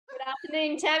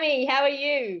Afternoon, Tammy. How are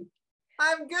you?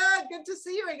 I'm good. Good to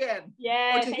see you again.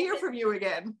 Yeah. Or to hear from you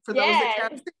again, for those that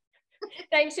can't.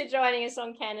 Thanks for joining us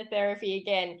on Canna Therapy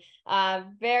again.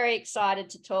 Very excited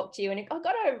to talk to you. And I've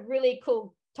got a really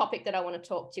cool topic that I want to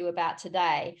talk to you about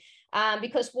today.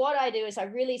 Because what I do is I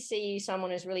really see you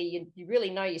someone who's really, you really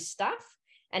know your stuff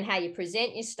and how you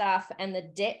present your stuff and the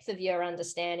depth of your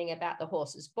understanding about the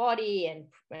horse's body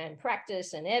and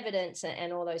practice and evidence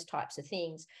and all those types of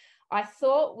things. I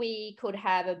thought we could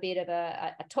have a bit of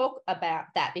a talk about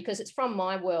that because it's from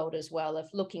my world as well, of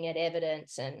looking at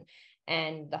evidence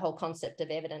and the whole concept of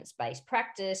evidence-based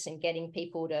practice and getting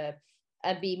people to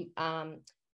be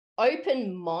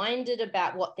open-minded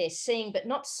about what they're seeing, but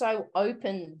not so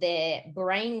open their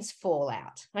brains fall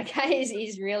out. Okay,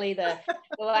 is really the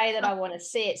way that I want to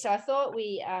see it. So I thought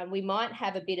we might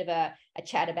have a bit of a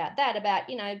chat about that, about,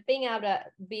 you know, being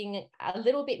a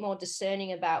little bit more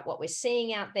discerning about what we're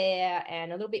seeing out there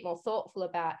and a little bit more thoughtful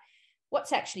about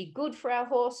what's actually good for our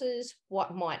horses,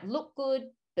 what might look good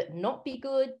but not be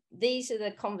good. These are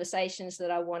the conversations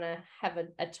that I want to have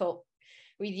a talk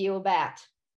with you about.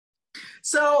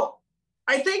 So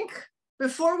I think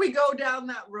before we go down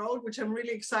that road, which I'm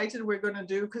really excited we're going to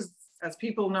do, because as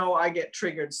people know, I get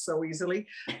triggered so easily.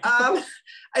 I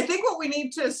think what we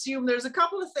need to assume, there's a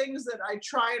couple of things that I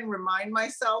try and remind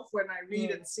myself when I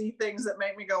read and see things that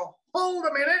make me go, hold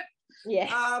a minute.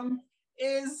 Yeah.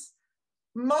 Is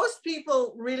most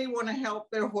people really want to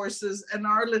help their horses and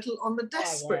are a little on the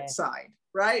desperate side,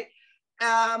 right?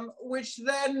 Which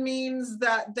then means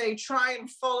that they try and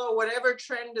follow whatever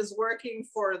trend is working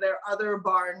for their other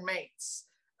barn mates.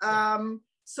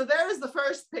 So there is the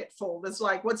first pitfall. That's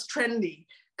like, what's trendy?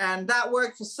 And that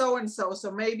worked for so-and-so,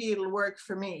 so maybe it'll work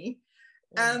for me.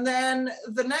 And then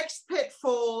the next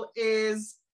pitfall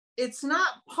is it's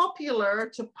not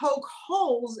popular to poke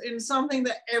holes in something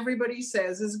that everybody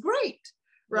says is great,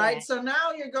 right? Yeah. So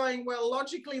now you're going, well,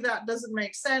 logically that doesn't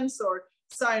make sense, or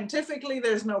scientifically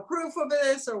there's no proof of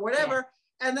this, or whatever.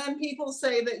 Yeah. And then people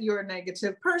say that you're a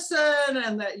negative person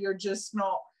and that you're just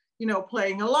not, you know,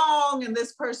 playing along, and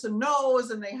this person knows,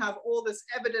 and they have all this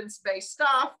evidence-based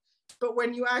stuff. But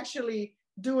when you actually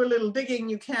do a little digging,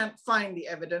 you can't find the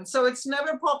evidence. So it's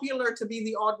never popular to be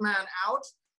the odd man out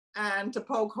and to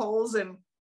poke holes in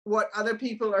what other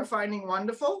people are finding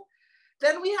wonderful.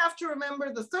 Then we have to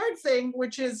remember the third thing,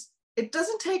 which is it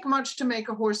doesn't take much to make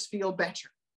a horse feel better.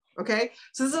 Okay,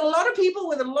 so there's a lot of people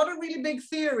with a lot of really big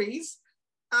theories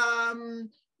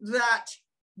that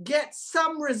get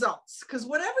some results, because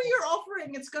whatever you're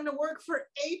offering, it's going to work for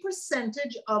a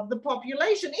percentage of the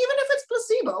population. Even if it's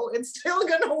placebo, it's still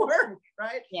going to work,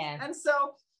 right? Yeah. And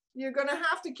so you're going to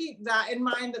have to keep that in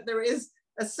mind, that there is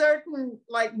a certain,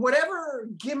 like, whatever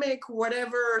gimmick,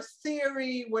 whatever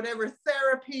theory, whatever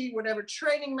therapy, whatever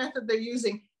training method they're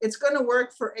using, it's going to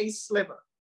work for a sliver.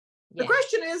 Yeah. The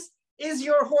question is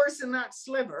your horse in that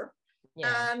sliver?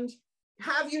 Yeah. And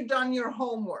have you done your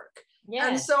homework? Yeah.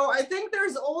 And so I think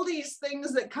there's all these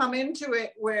things that come into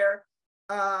it where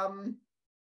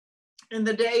in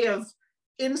the day of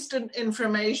instant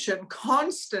information,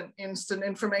 constant instant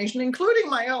information, including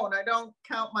my own, I don't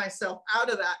count myself out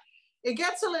of that. It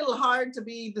gets a little hard to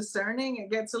be discerning.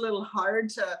 It gets a little hard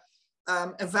to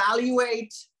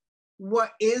evaluate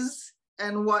what is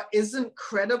and what isn't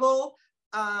credible.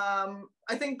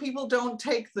 I think people don't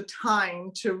take the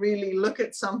time to really look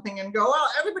at something and go, well,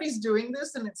 everybody's doing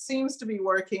this and it seems to be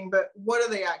working, but what are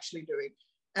they actually doing?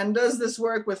 And does this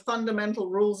work with fundamental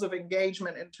rules of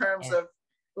engagement in terms of,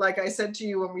 like I said to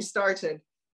you when we started,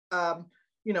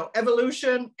 you know,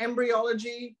 evolution,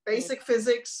 embryology, basic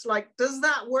physics, like, does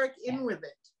that work in with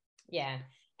it? Yeah.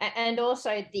 And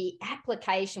also the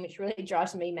application, which really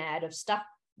drives me mad, of stuff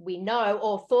we know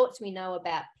or thoughts we know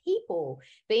about people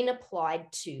being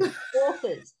applied to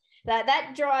authors.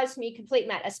 That drives me complete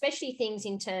mad, especially things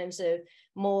in terms of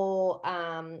more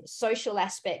social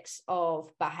aspects of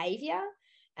behavior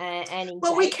and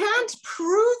well, we can't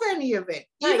prove any of it.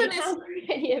 No, even if prove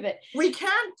any of it. We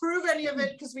can't prove any of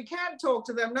it because we can't talk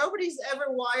to them. Nobody's ever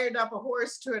wired up a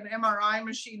horse to an MRI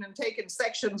machine and taken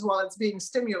sections while it's being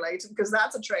stimulated, because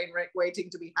that's a train wreck waiting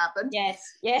to be happened. Yes,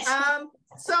 yes.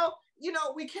 So, you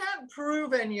know, we can't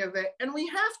prove any of it. And we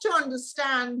have to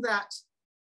understand that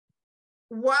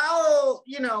while,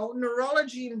 you know,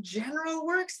 neurology in general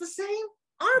works the same,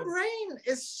 our brain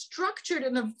is structured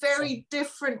in a very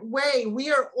different way.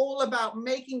 We are all about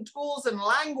making tools and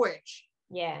language,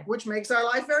 which makes our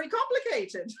life very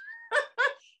complicated.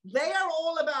 They are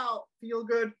all about feel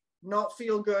good, not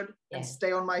feel good, and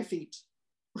stay on my feet.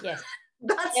 Yes.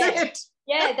 That's it.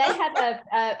 Yeah, they have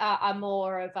a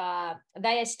more of a,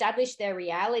 they establish their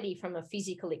reality from a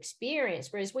physical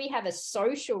experience, whereas we have a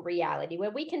social reality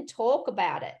where we can talk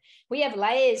about it. We have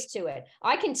layers to it.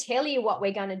 I can tell you what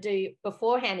we're going to do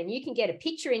beforehand, and you can get a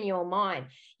picture in your mind.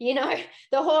 You know,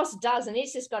 the horse doesn't.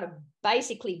 It's just got to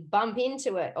basically bump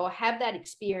into it or have that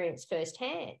experience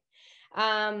firsthand. So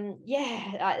I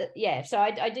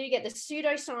do get the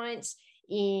pseudoscience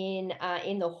in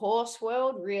the horse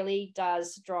world really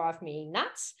does drive me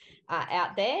nuts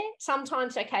out there.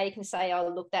 Sometimes, okay, you can say, oh,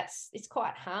 look, it's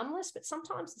quite harmless, but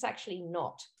sometimes it's actually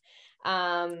not.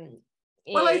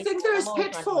 Well, I think there's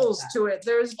pitfalls to it.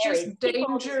 There's just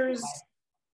danger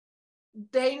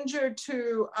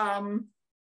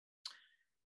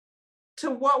to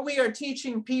what we are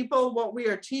teaching people, what we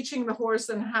are teaching the horse,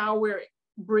 and how we're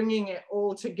bringing it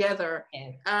all together.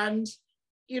 Yeah. And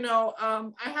you know,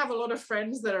 I have a lot of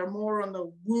friends that are more on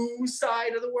the woo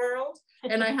side of the world,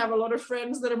 and I have a lot of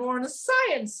friends that are more on the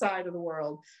science side of the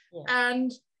world. Yeah.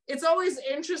 And it's always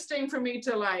interesting for me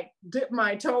to like dip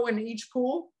my toe in each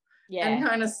pool and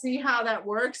kind of see how that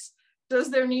works. Does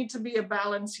there need to be a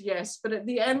balance? Yes. But at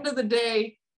the end of the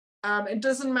day, it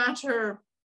doesn't matter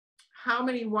how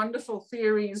many wonderful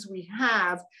theories we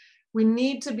have. We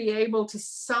need to be able to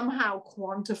somehow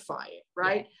quantify it,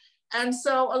 right? Yeah. And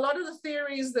so a lot of the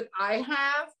theories that I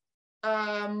have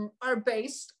are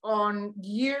based on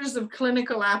years of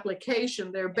clinical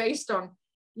application. They're based on,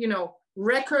 you know,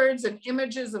 records and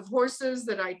images of horses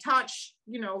that I touched,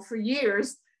 you know, for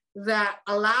years, that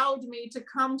allowed me to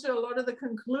come to a lot of the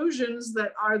conclusions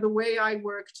that are the way I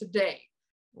work today.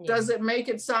 Yeah. Does it make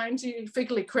it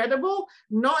scientifically credible?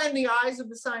 Not in the eyes of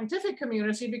the scientific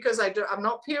community, because I'm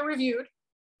not peer reviewed.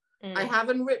 I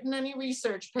haven't written any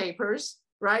research papers.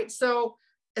 Right? So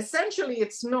essentially,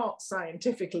 it's not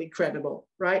scientifically credible,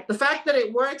 right? The fact that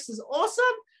it works is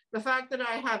awesome. The fact that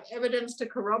I have evidence to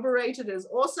corroborate it is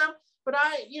awesome. But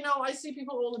I see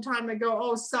people all the time that go,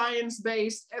 oh,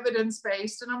 science-based,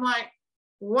 evidence-based. And I'm like,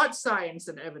 what science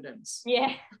and evidence?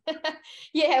 Yeah.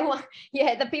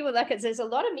 The people that, because there's a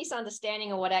lot of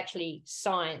misunderstanding of what actually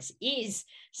science is.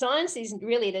 Science isn't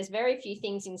really, there's very few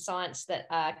things in science that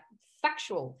are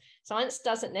factual. Science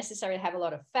doesn't necessarily have a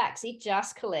lot of facts. It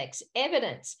just collects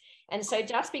evidence. And so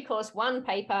just because one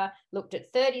paper looked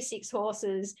at 36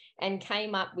 horses and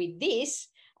came up with this,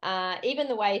 even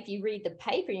the way if you read the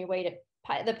paper and you read it,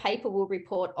 the paper will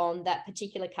report on that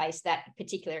particular case, that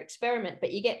particular experiment,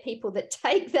 but you get people that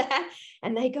take that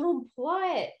and they go and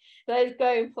apply it. They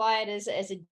go and apply it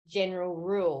as a general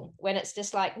rule, when it's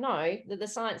just like, no, the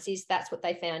science is that's what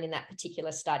they found in that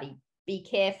particular study. Be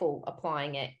careful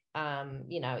applying it,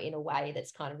 in a way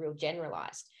that's kind of real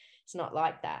generalized. It's not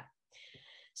like that.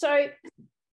 So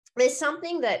there's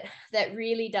something that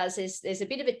really does is there's a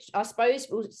bit of a, I suppose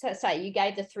we'll say you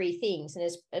gave the three things, and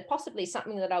there's possibly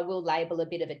something that I will label a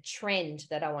bit of a trend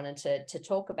that I wanted to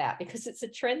talk about, because it's a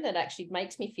trend that actually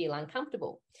makes me feel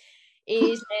uncomfortable.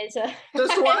 It makes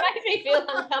me feel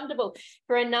uncomfortable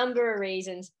for a number of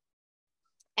reasons.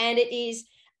 And it is,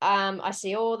 I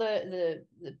see all the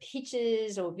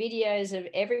pictures or videos of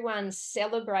everyone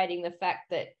celebrating the fact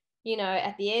that,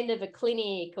 at the end of a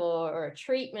clinic or a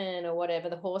treatment or whatever,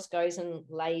 the horse goes and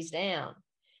lays down.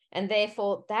 And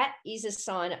therefore, that is a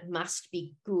sign it must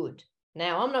be good.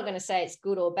 Now, I'm not going to say it's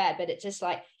good or bad, but it's just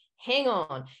like, hang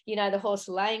on, the horse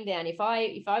laying down. If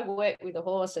I work with a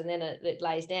horse and then it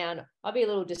lays down, I'll be a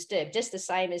little disturbed, just the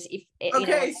same as if...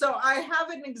 Okay, so I have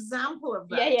an example of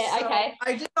that. Yeah, so okay.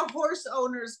 I did a horse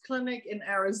owners clinic in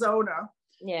Arizona.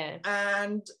 Yeah.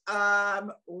 And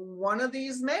one of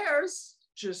these mares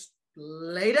just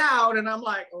laid out, and I'm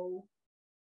like, oh,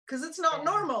 because it's not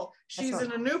normal. She's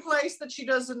in a new place that she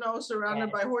doesn't know,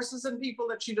 surrounded by horses and people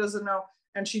that she doesn't know,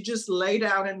 and she just laid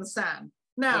out in the sand.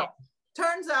 Now,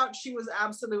 turns out she was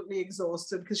absolutely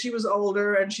exhausted because she was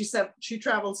older, and she said she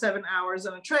traveled 7 hours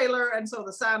in a trailer, and so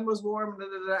the sand was warm,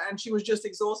 and she was just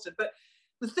exhausted. But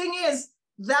the thing is,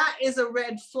 that is a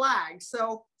red flag.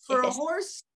 So for a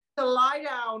horse to lie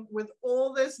down with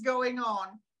all this going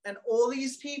on and all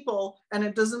these people, and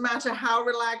it doesn't matter how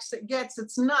relaxed it gets,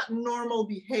 it's not normal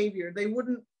behavior. They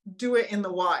wouldn't do it in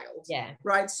the wild,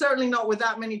 right? Certainly not with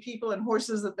that many people and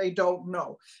horses that they don't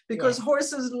know, because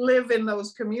horses live in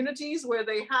those communities where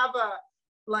they have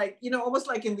almost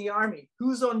like in the army,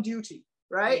 who's on duty,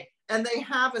 right? And they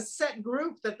have a set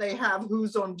group that they have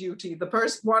who's on duty.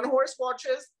 One horse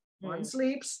watches, one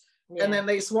sleeps, and then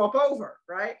they swap over,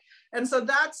 right? And so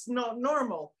that's not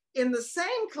normal. In the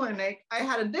same clinic, I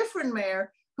had a different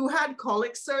mare who had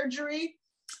colic surgery,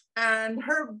 and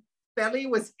her belly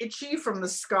was itchy from the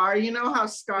scar. You know how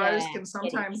scars can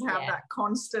sometimes have that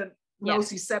constant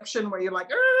nociception where you're like,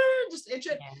 just itch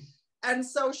it. And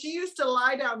so she used to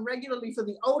lie down regularly for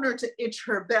the owner to itch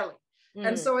her belly.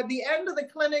 And so at the end of the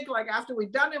clinic, like after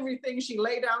we'd done everything, she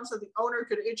lay down so the owner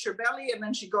could itch her belly, and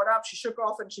then she got up, she shook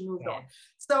off, and she moved on.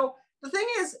 So the thing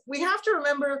is, we have to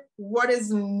remember what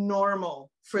is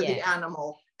normal for the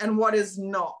animal and what is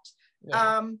not.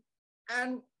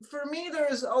 And for me,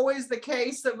 there is always the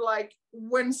case of like,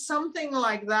 when something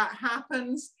like that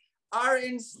happens, our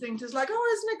instinct is like,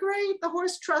 oh, isn't it great? The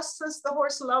horse trusts us, the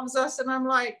horse loves us. And I'm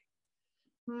like,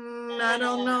 I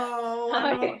don't know.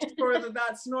 I'm not sure that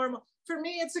that's normal. For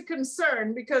me, it's a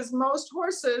concern because most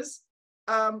horses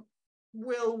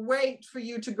will wait for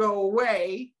you to go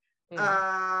away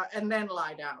and then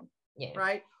lie down,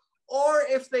 right? Or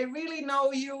if they really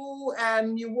know you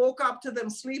and you woke up to them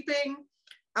sleeping,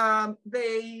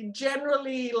 they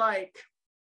generally like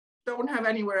don't have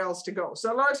anywhere else to go.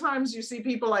 So a lot of times you see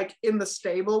people like in the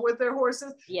stable with their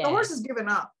horses. The horse has given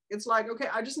up. It's like, okay,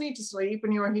 I just need to sleep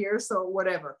and you're here, so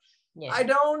whatever. I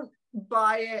don't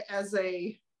buy it as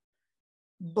a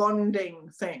bonding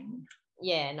thing.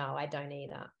 No, I don't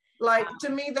either. Like to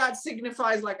me, that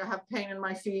signifies like I have pain in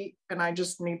my feet and I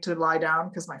just need to lie down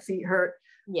because my feet hurt.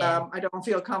 I don't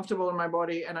feel comfortable in my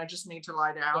body and I just need to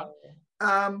lie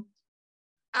down.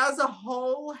 As a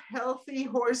whole, healthy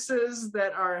horses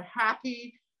that are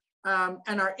happy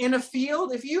and are in a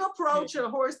field, if you approach a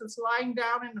horse that's lying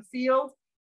down in the field,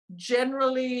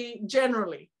 generally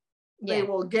they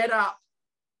will get up,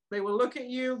 they will look at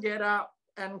you, get up,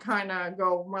 and kind of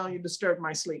go, well, you disturbed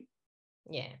my sleep.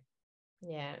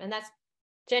 And that's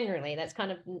generally, that's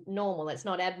kind of normal. It's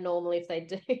not abnormal if they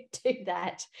do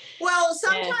that. Well,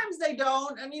 sometimes they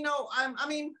don't. And you know, I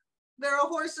mean, there are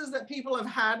horses that people have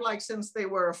had like since they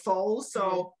were a foal.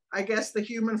 So I guess the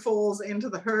human falls into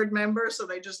the herd member. So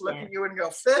they just look at you and go,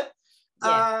 fit.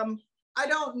 I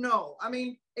don't know. I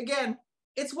mean, again,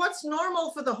 it's what's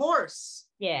normal for the horse.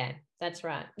 That's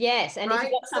right. Yes. And if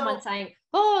you've got someone saying,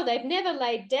 oh, they've never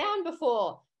laid down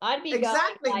before, I'd be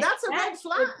exactly going, like, that's a red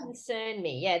flag. Would concern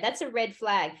me. That's a red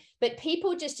flag. But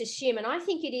people just assume, and I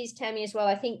think it is, Tammy, as well.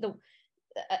 I think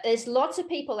there's lots of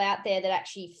people out there that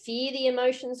actually fear the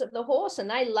emotions of the horse, and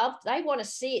they want to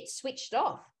see it switched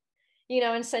off, you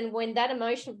know. And so when that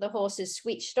emotion of the horse is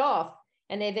switched off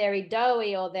and they're very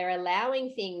doughy, or they're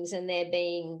allowing things and they're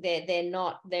laying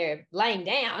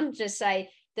down, just say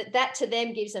that to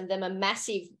them gives them a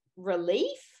massive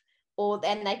relief,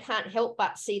 and they can't help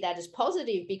but see that as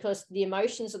positive, because the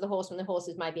emotions of the horse, when the horse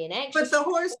is maybe an anxious, but the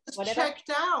horse is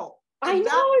checked out. At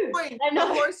that point, the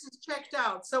horse is checked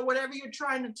out. So whatever you're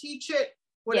trying to teach it,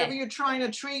 whatever you're trying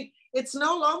to treat, it's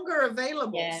no longer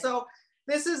available. So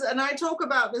this is, and I talk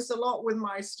about this a lot with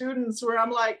my students, where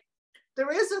I'm like,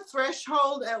 there is a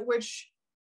threshold at which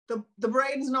the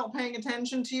brain's not paying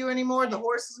attention to you anymore. The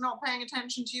horse is not paying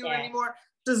attention to you anymore.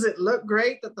 Does it look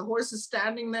great that the horse is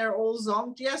standing there all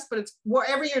zonked? Yes, but it's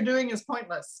whatever you're doing is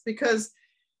pointless, because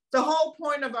the whole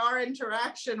point of our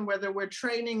interaction, whether we're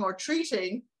training or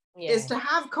treating, is to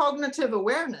have cognitive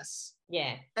awareness.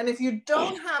 And if you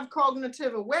don't have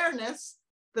cognitive awareness,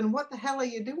 then what the hell are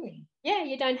you doing?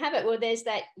 You don't have it. Well, there's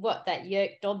that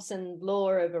Yerkes-Dodson law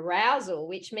of arousal,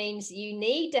 which means you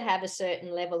need to have a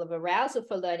certain level of arousal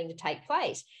for learning to take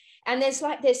place. And there's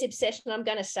this obsession, I'm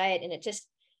going to say it, and it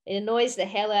annoys the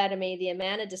hell out of me, the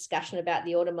amount of discussion about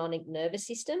the autonomic nervous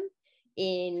system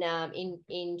in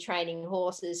training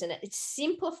horses, and it's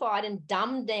simplified and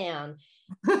dumbed down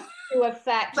to a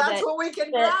fact that's what we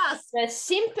can grasp. The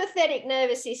sympathetic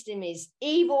nervous system is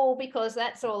evil because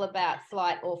that's all about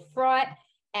flight or fright,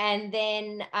 and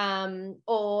then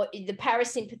or the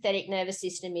parasympathetic nervous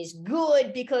system is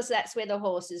good because that's where the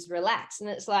horse is relaxed. And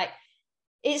it's like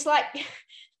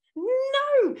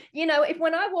no, you know,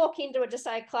 when I walk into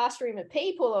a classroom of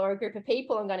people or a group of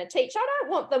people I'm going to teach, I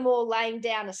don't want them all laying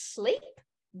down asleep.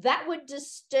 That would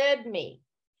disturb me.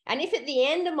 And if at the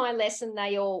end of my lesson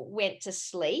they all went to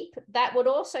sleep, that would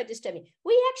also disturb me.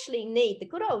 We actually need the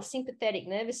good old sympathetic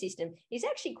nervous system is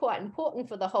actually quite important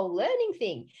for the whole learning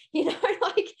thing. You know,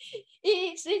 like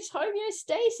it's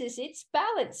homeostasis, it's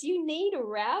balance. You need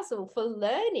arousal for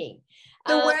learning.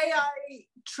 The way I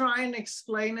try and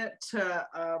explain it to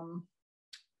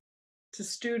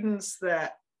students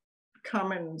that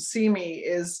come and see me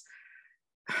is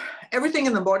everything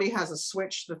in the body has a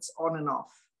switch that's on and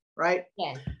off, right?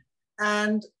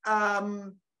 And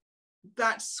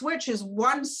that switch is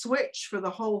one switch for the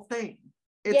whole thing.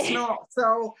 It's not,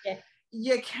 so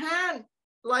you can't,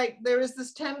 like, there is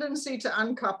this tendency to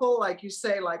uncouple, like you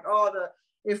say, like,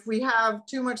 if we have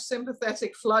too much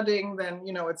sympathetic flooding, then,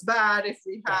 you know, it's bad. If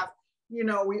we have, you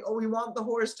know, we want the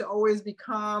horse to always be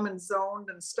calm and zoned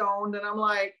and stoned. And I'm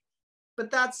like, but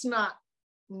that's not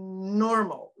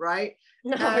normal, right?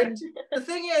 No. And the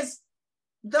thing is,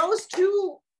 those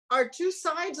two are two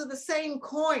sides of the same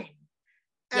coin.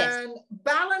 Yes. And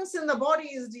balance in the body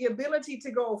is the ability to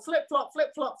go flip flop,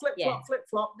 flip flop, flip flop, flip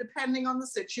flop, depending on the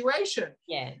situation.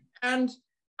 Yeah. And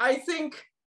I think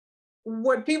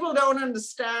what people don't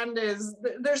understand is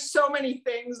there's so many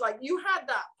things. Like you had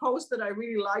that post that I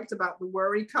really liked about the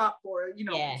worry cup, or, you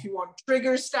know, if you want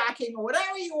trigger stacking or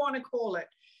whatever you want to call it.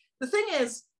 The thing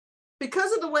is,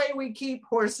 because of the way we keep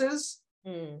horses,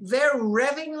 their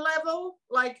revving level,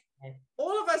 like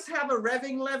all of us have a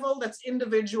revving level that's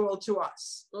individual to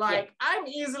us. Like I'm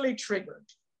easily triggered.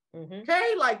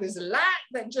 Okay, like there's a lat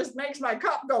that just makes my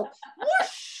cup go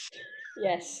whoosh.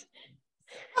 Yes.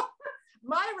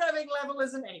 My revving level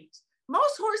is an 8.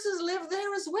 Most horses live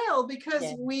there as well because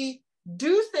we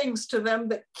do things to them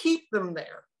that keep them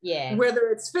there. Yeah. Whether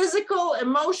it's physical,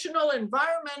 emotional,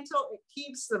 environmental, it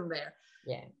keeps them there.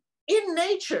 Yeah. In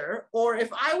nature, or if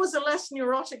I was a less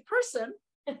neurotic person,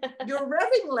 your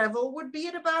revving level would be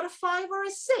at about a 5 or a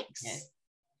 6,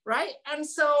 right? And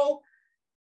so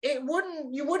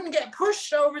you wouldn't get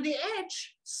pushed over the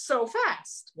edge so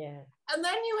fast. Yeah. And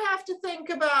then you have to think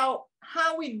about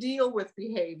how we deal with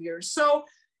behavior. So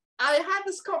I had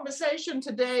this conversation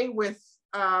today with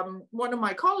one of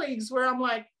my colleagues where I'm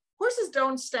like, horses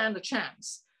don't stand a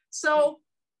chance. So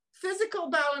physical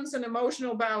balance and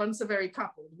emotional balance are very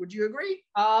coupled. Would you agree?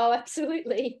 Oh,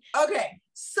 absolutely. Okay.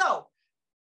 So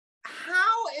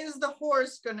how is the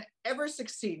horse going to ever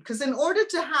succeed? Because in order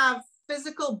to have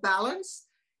physical balance,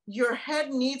 your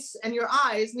head needs and your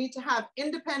eyes need to have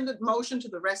independent motion to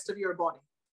the rest of your body.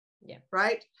 Yeah.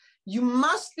 Right? You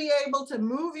must be able to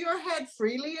move your head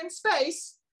freely in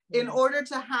space in order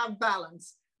to have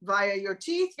balance via your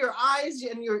teeth, your eyes,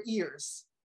 and your ears.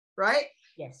 Right?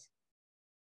 Yes.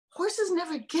 Horses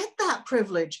never get that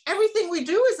privilege. Everything we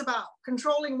do is about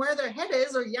controlling where their head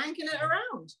is or yanking it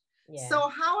around. Yeah. So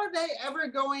how are they ever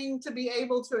going to be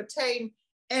able to attain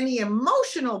any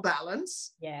emotional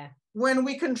balance when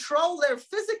we control their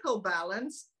physical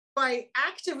balance by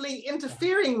actively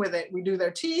interfering with it? We do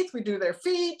their teeth, we do their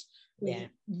feet, we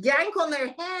yank on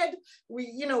their head,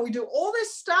 we do all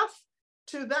this stuff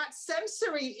to that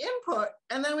sensory input,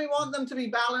 and then we want them to be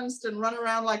balanced and run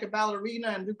around like a ballerina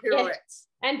and do pirouettes.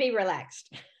 And be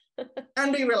relaxed.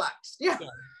 And be relaxed. Yeah.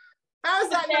 How is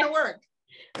that going to work?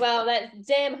 Well, that's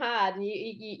damn hard. And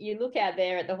you look out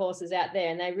there at the horses out there,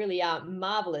 and they really are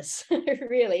marvelous,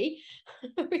 really,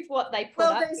 with what they put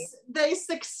up. They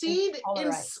succeed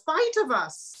in spite of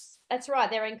us. That's right.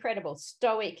 They're incredible,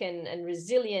 stoic and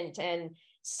resilient and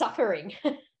suffering,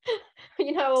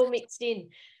 all mixed in.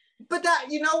 But that,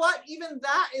 you know what, even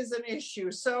that is an issue.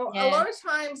 So a lot of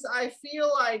times I feel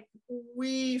like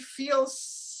we feel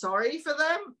sorry for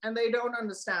them, and they don't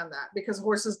understand that because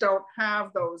horses don't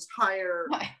have those higher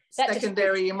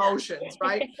secondary emotions,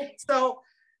 right? So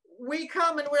we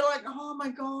come and we're like, oh my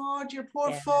God, your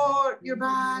poor foot, your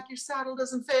back, your saddle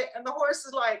doesn't fit. And the horse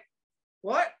is like,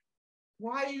 what?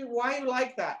 Why you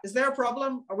like that? Is there a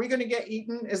problem? Are we going to get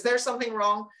eaten? Is there something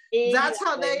wrong? Exactly. That's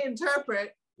how they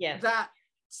interpret that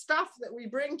stuff that we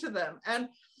bring to them. And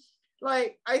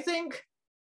like, I think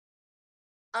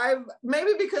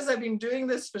maybe because I've been doing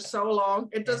this for so long,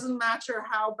 it doesn't matter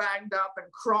how banged up and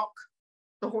crock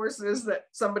the horse is that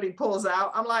somebody pulls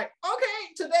out. I'm like,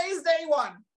 okay, today's day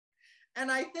one. And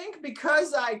I think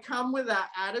because I come with that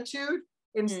attitude,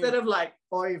 instead of like,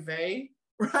 oy vey,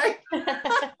 right?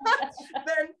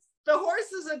 Then the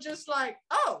horses are just like,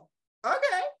 oh,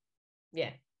 okay.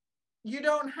 Yeah. You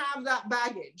don't have that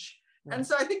baggage. Right. And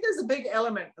so I think there's a big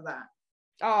element of that.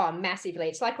 Oh, massively.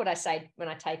 It's like what I say when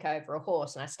I take over a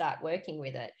horse and I start working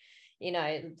with it.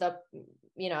 The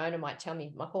owner might tell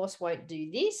me my horse won't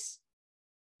do this.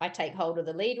 I take hold of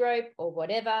the lead rope or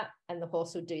whatever, and the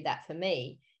horse will do that for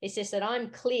me. It's just that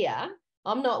I'm clear.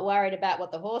 I'm not worried about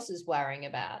what the horse is worrying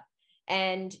about.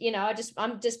 And,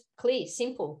 I'm just clear,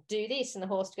 simple, do this. And the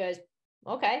horse goes,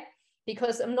 okay.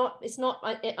 Because it's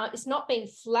not being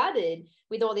flooded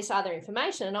with all this other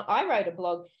information. And I wrote a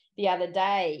blog the other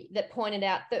day that pointed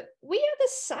out that we are the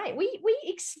same.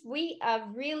 We are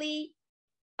really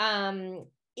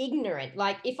ignorant.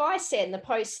 Like if I said, and the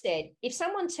post said, if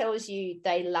someone tells you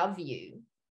they love you,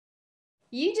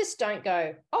 you just don't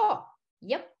go, oh,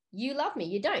 yep, you love me.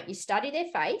 You don't. You study their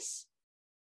face.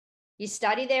 You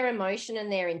study their emotion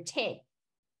and their intent.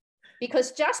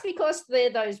 Because just because they're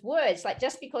those words, like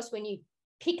just because when you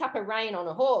pick up a rein on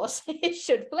a horse, it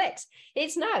should flex.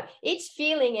 It's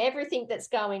feeling everything that's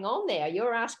going on there.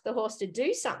 You're asking the horse to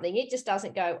do something. It just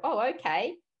doesn't go, oh,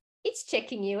 okay. It's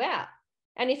checking you out.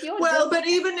 And if you're well, but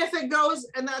even if it goes,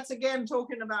 and that's again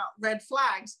talking about red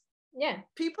flags. Yeah.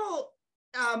 People,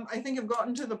 I think, have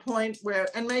gotten to the point where,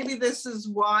 and maybe this is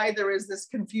why there is this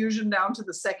confusion down to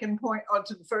the second point or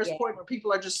to the first point where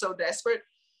people are just so desperate.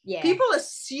 Yeah. People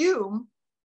assume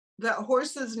that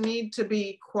horses need to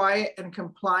be quiet and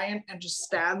compliant and just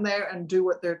stand there and do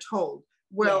what they're told.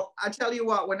 Well, I tell you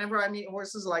what, whenever I meet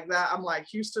horses like that, I'm like,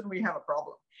 Houston, we have a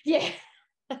problem. Yeah,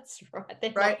 that's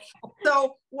right. Right.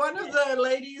 So one of the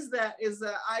ladies that is,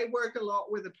 I work a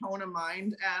lot with Epona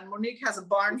Mind, and Monique has a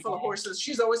barn full of horses.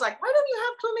 She's always like, why don't you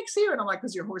have clinics here? And I'm like,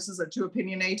 because your horses are too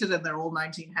opinionated and they're all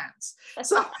 19 hands.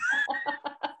 So,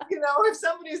 you know, if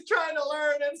somebody's trying to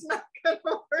learn, it's not going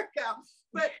to work out.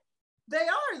 But they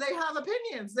have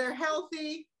opinions. They're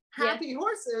healthy, happy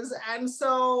horses. And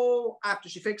so after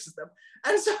she fixes them.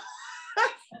 And so,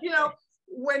 you know,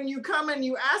 when you come and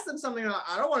you ask them something, like,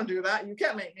 I don't want to do that. You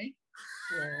can't make me.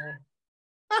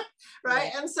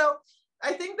 Right. And so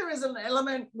I think there is an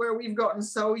element where we've gotten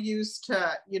so used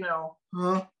to, you know,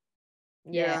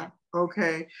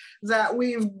 okay, that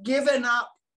we've given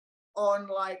up on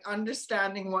like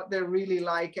understanding what they're really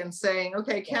like and saying,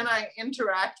 okay, can I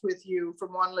interact with you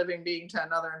from one living being to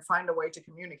another and find a way to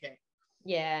communicate?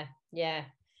 Yeah.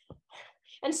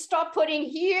 And stop putting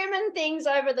human things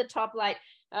over the top, like,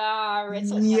 I'm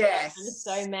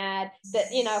so mad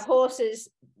that, you know, horses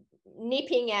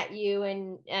nipping at you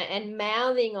and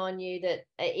mouthing on you, that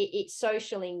it's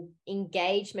social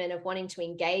engagement of wanting to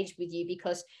engage with you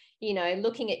because, you know,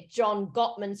 looking at John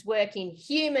Gottman's work in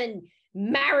human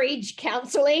marriage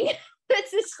counseling,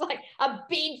 it's just like a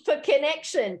bid for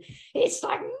connection. It's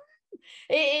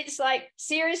like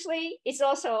seriously, it's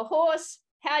also a horse.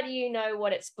 How do you know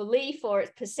what its belief or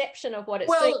its perception of what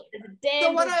it's doing?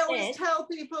 So what I always tell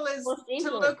people is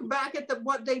to look back at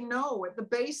what they know, at the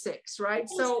basics, right?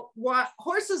 So what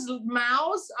horses'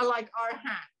 mouths are like our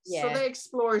hands. So they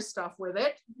explore stuff with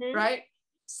it, right?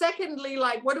 Secondly,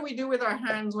 like, what do we do with our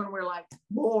hands when we're like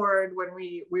bored, when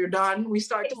we're done? We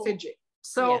start to fidget.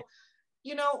 So,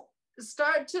 you know,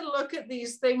 start to look at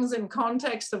these things in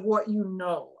context of what you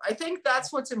know. I think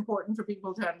that's what's important for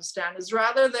people to understand, is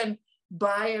rather than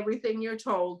buy everything you're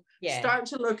told, start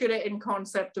to look at it in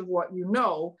concept of what you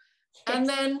know, and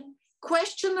then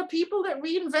question the people that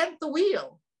reinvent the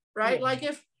wheel, right? Like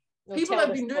if people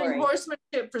have been doing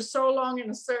horsemanship for so long in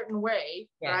a certain way,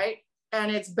 right?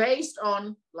 And it's based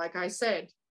on, like I said,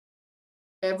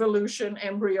 evolution,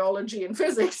 embryology, and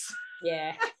physics.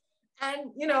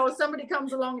 And, you know, somebody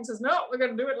comes along and says, no, we're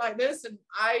going to do it like this. And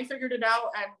I figured it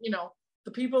out. And, you know,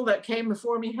 the people that came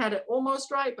before me had it almost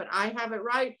right, but I have it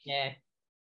right.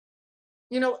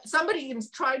 You know, somebody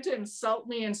tried to insult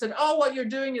me and said, oh, what you're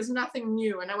doing is nothing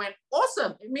new. And I went,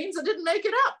 awesome. It means I didn't make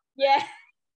it up.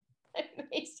 It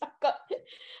means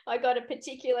I got a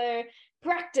particular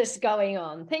practice going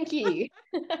on. Thank you.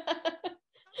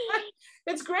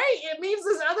 It's great. It means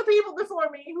there's other people before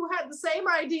me who had the same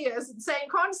ideas and same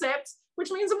concepts,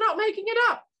 which means I'm not making it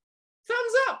up.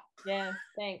 Thumbs up. Yeah,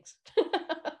 thanks.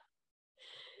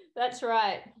 That's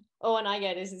right. Oh, and I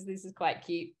get this is quite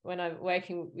cute when I'm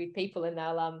working with people and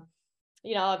they'll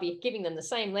you know, I'll be giving them the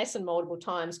same lesson multiple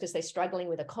times because they're struggling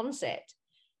with a concept,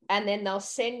 and then they'll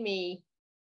send me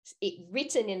it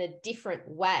written in a different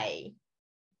way,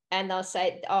 and they'll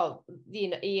say, oh,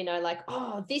 you know, like,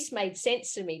 oh, this made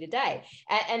sense to me today,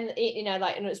 and you know,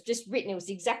 like, and it was just written, it was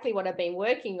exactly what I've been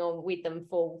working on with them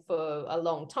for a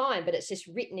long time, but it's just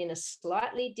written in a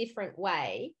slightly different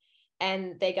way.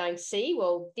 And they're going, see,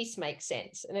 well, this makes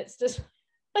sense. And it's just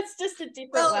a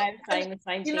different way of saying the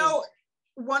same thing. You know,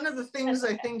 one of the things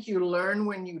I think you learn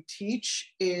when you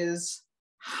teach is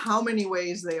how many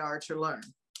ways they are to learn.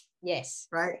 Yes.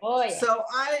 Right. Oh, yeah. So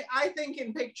I think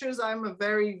in pictures, I'm a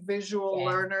very visual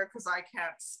learner because I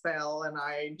can't spell and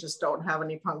I just don't have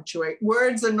any punctuate.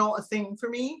 Words are not a thing for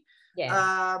me.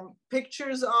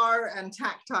 Pictures are, and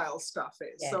tactile stuff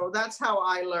is. So that's how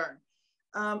I learn.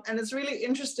 And it's really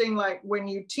interesting, like when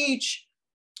you teach,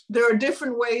 there are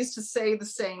different ways to say the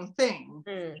same thing.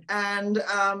 And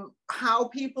how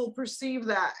people perceive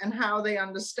that and how they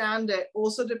understand it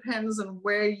also depends on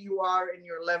where you are in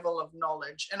your level of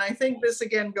knowledge. And I think this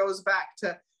again goes back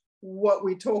to what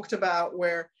we talked about,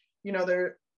 where, you know,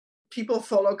 people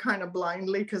follow kind of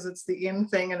blindly because it's the in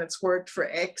thing and it's worked for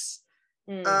X.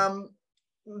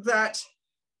 That,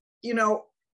 you know,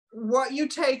 what you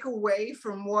take away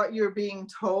from what you're being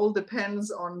told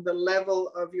depends on the level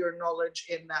of your knowledge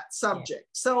in that subject.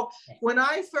 So when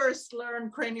I first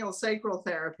learned cranial sacral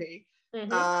therapy,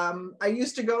 I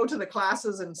used to go to the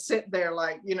classes and sit there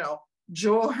like, you know,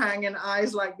 jaw hanging,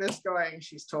 eyes like this going,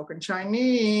 she's talking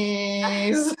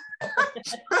Chinese.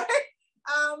 Right?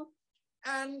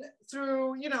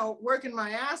 working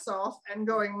my ass off and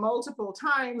going multiple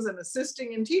times and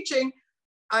assisting and teaching,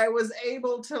 I was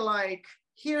able to like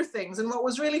hear things. And what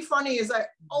was really funny is I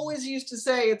always used to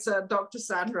say, it's Dr.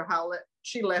 Sandra Howlett.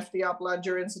 She left the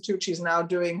Upledger Institute. She's now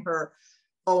doing her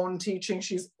own teaching.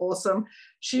 She's awesome.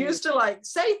 She used to like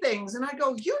say things and I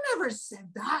go, you never said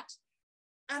that.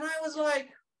 And I was like,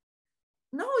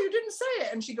 no, you didn't say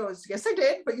it. And she goes, yes, I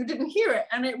did, but you didn't hear it.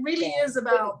 And it really is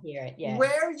about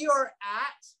where you're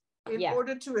at in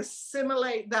order to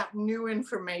assimilate that new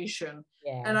information.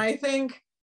 And I think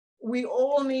we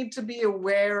all need to be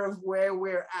aware of where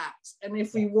we're at. And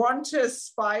if we want to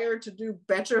aspire to do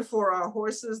better for our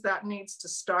horses, that needs to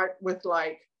start with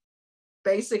like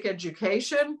basic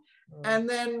education and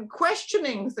then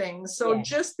questioning things. So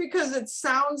just because it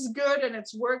sounds good and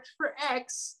it's worked for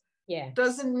X,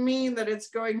 doesn't mean that it's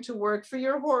going to work for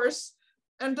your horse,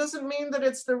 and doesn't mean that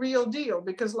it's the real deal.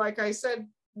 Because like I said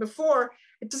before,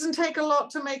 it doesn't take a lot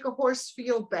to make a horse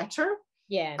feel better.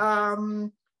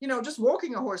 You know, just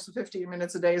walking a horse for 15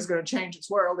 minutes a day is going to change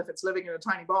its world if it's living in a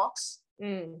tiny box,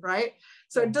 right?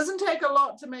 So it doesn't take a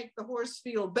lot to make the horse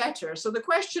feel better. So the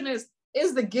question is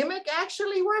the gimmick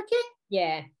actually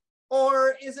working?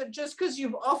 Or is it just because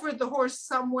you've offered the horse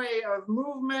some way of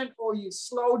movement, or you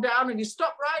slow down and you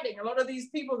stop riding? A lot of these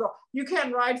people go, you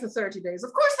can't ride for 30 days.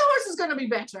 Of course the horse is going to be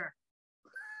better.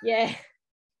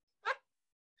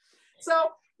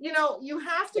 So, you know, you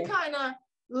have to kind of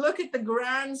look at the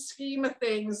grand scheme of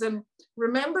things and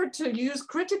remember to use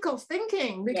critical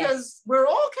thinking, because we're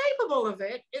all capable of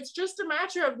it. It's just a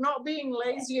matter of not being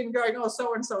lazy and going, oh,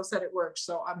 so-and-so said it works,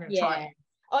 so I'm going to try it.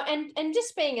 Oh, and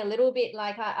just being a little bit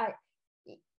like, I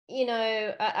you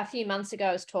know, a few months ago,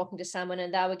 I was talking to someone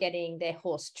and they were getting their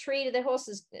horse treated. Their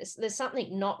horses, there's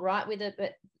something not right with it,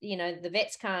 but, you know, the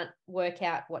vets can't work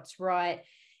out what's right.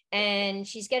 And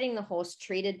she's getting the horse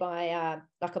treated by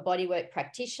like a bodywork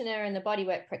practitioner, and the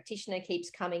bodywork practitioner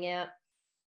keeps coming out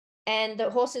and the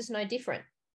horse is no different.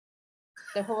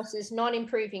 The horse is not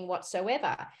improving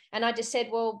whatsoever. And I just said,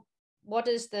 well, what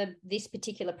is this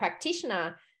particular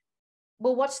practitioner?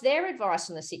 Well, what's their advice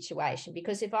on the situation?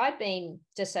 Because if I'd been,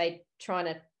 just say, trying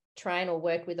to train or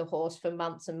work with a horse for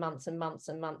months and months and months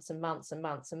and months and months and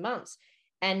months and months,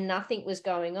 and nothing was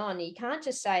going on, you can't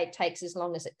just say it takes as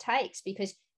long as it takes,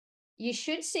 because you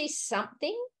should see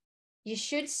something. You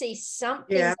should see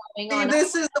something going on.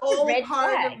 This is all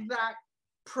part of that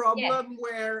problem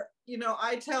where, you know,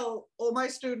 I tell all my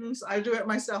students, I do it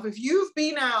myself. If you've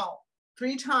been out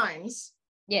 3 times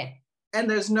and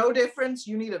there's no difference,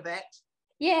 you need a vet.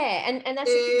 And that's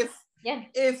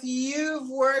if you've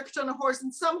worked on a horse,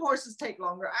 and some horses take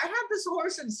longer. I had this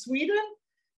horse in Sweden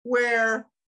where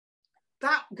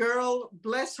that girl,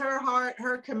 bless her heart,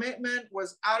 her commitment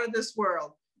was out of this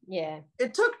world.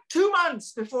 It took 2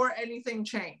 months before anything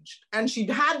changed. And she'd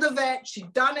had the vet,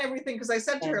 she'd done everything, because I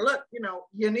said to her, look, you know,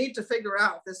 you need to figure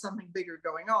out if there's something bigger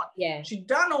going on. She'd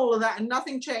done all of that and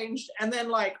nothing changed. And then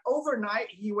like overnight,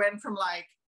 he went from like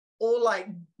all like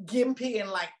gimpy and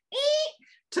like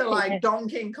to like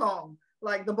Donkey Kong.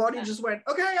 Like the body just went,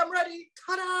 okay, I'm ready.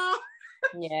 Ta-da!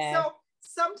 So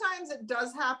sometimes it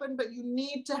does happen, but you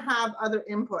need to have other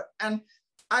input. And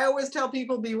I always tell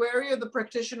people, be wary of the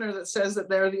practitioner that says that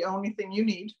they're the only thing you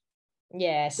need.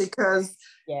 Because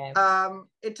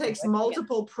it takes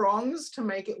multiple prongs to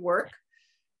make it work.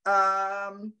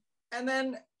 And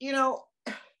then, you know,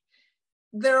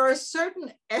 there are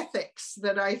certain ethics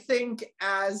that I think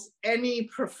as any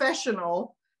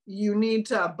professional, you need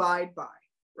to abide by,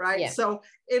 right? So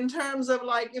in terms of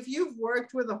like, if you've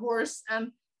worked with a horse,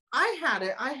 and I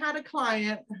had a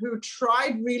client who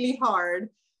tried really hard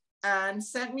and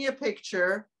sent me a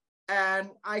picture, and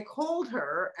I called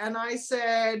her and I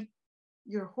said,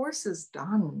 your horse is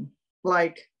done.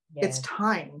 Like, it's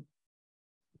time.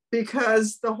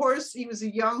 Because the horse, he was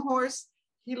a young horse.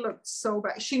 He looked so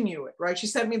bad. She knew it, right? She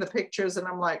sent me the pictures and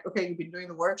I'm like, okay, you've been doing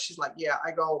the work? She's like, yeah.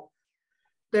 I go,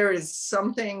 there is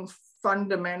something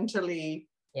fundamentally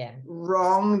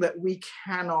wrong that we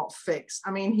cannot fix.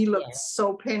 I mean, he looked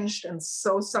so pinched and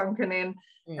so sunken in.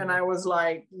 And I was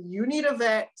like, you need a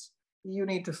vet. You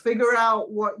need to figure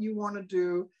out what you want to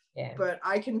do. But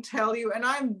I can tell you, and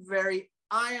I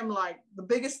am like, the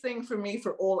biggest thing for me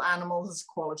for all animals is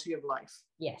quality of life.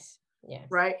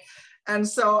 Right. And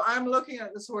so I'm looking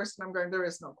at this horse and I'm going, there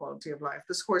is no quality of life.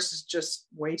 This horse is just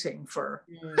waiting for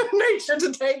nature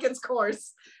to take its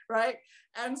course. Right.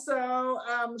 And so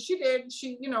she did.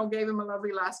 She, you know, gave him a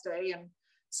lovely last day and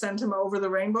sent him over the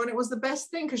rainbow. And it was the best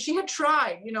thing, because she had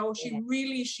tried, you know, she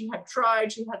had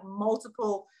tried. She had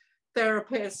multiple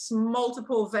therapists,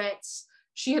 multiple vets.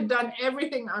 She had done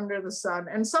everything under the sun.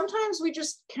 And sometimes we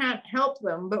just can't help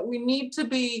them, but we need to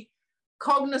be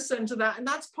cognizant of that. And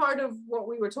that's part of what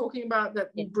we were talking about, that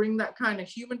we bring that kind of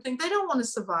human thing. They don't want to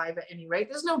survive at any rate.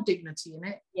 There's no dignity in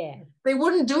it. Yeah. They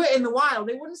wouldn't do it in the wild.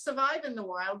 They wouldn't survive in the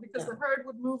wild because the herd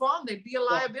would move on. They'd be a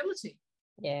liability.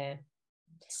 Yeah.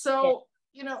 So,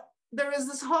 you know, there is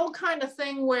this whole kind of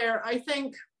thing where I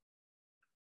think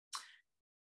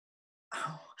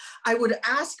I would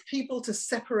ask people to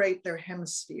separate their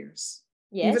hemispheres.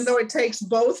 Yes. Even though it takes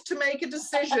both to make a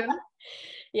decision.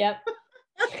 Yep.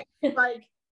 Like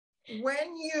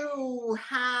when you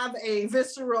have a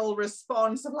visceral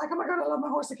response of like, oh my God, I love my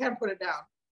horse, I can't put it down.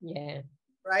 Yeah.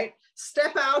 Right?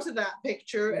 Step out of that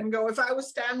picture and go, if I was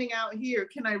standing out here,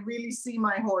 can I really see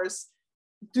my horse?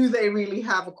 Do they really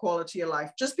have a quality of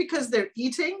life? Just because they're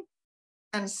eating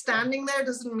and standing there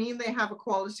doesn't mean they have a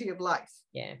quality of life.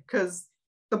 Yeah. Because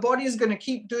the body is going to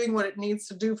keep doing what it needs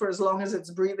to do for as long as it's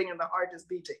breathing and the heart is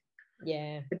beating.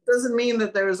 Yeah. It doesn't mean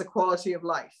that there is a quality of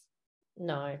life.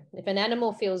 No. If an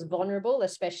animal feels vulnerable,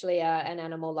 especially an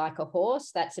animal like a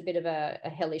horse, that's a bit of a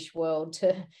hellish world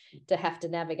to have to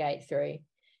navigate through.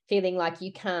 Feeling like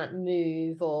you can't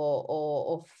move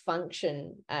or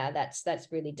function,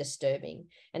 that's really disturbing.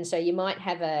 And so you might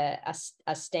have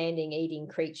a standing eating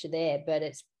creature there, but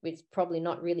it's probably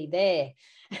not really there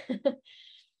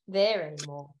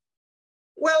anymore.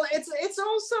 Well, it's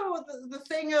also the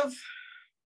thing of,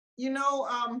 you know,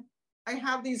 I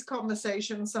have these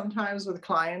conversations sometimes with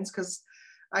clients because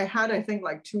I think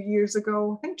like 2 years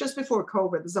ago, I think just before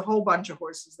COVID, there's a whole bunch of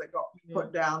horses that got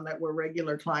put down that were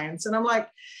regular clients. And I'm like,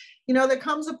 you know, there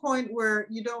comes a point where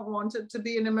you don't want it to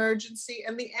be an emergency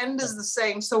and the end is the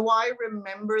same. So why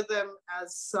remember them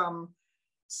as some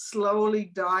slowly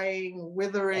dying,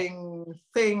 withering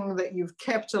thing that you've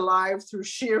kept alive through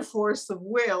sheer force of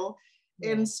will,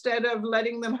 instead of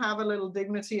letting them have a little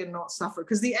dignity and not suffer?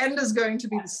 Because the end is going to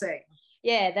be the same.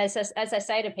 Yeah, as I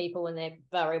say to people when they're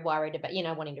very worried about, you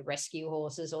know, wanting to rescue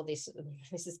horses or this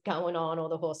is going on or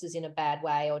the horse is in a bad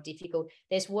way or difficult,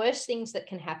 there's worse things that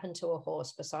can happen to a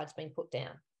horse besides being put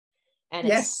down. And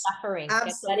it's suffering.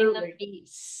 Absolutely.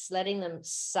 It's letting them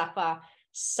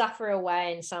suffer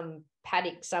away in some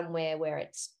paddock somewhere where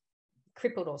it's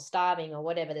crippled or starving or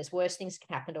whatever. There's worse things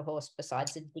can happen to a horse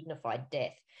besides a dignified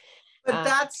death. But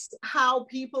that's how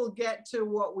people get to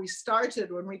what we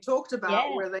started when we talked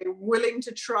about, where they're willing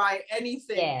to try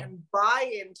anything and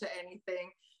buy into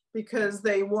anything because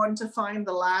they want to find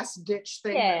the last ditch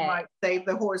thing that might save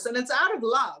the horse. And it's out of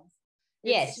love.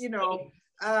 It's, you know,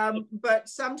 but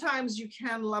sometimes you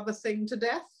can love a thing to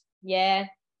death. Yeah,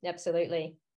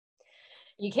 absolutely.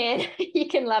 You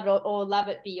can love it or love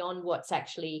it beyond what's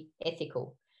actually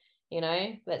ethical, you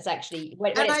know, that's actually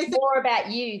when it's more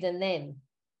about you than them.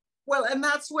 Well, and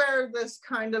that's where this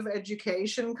kind of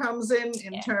education comes in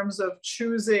terms of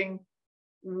choosing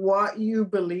what you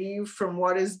believe from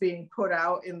what is being put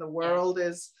out in the world.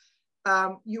 Is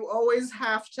you always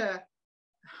have to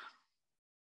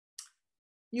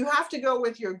go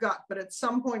with your gut, but at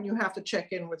some point you have to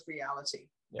check in with reality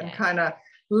and kind of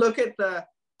look at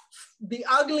the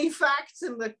ugly facts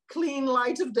in the clean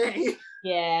light of day.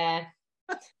 Yeah.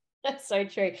 That's so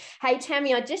true. Hey,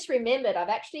 Tammy, I just remembered I've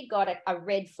actually got a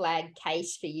red flag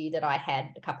case for you that I had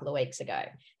a couple of weeks ago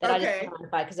that I just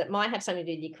identified because it might have something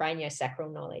to do with your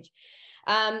craniosacral knowledge.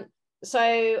 So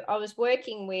I was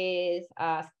working with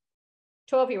a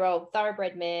 12-year-old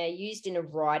thoroughbred mare used in a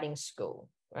riding school,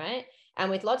 right? And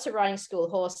with lots of riding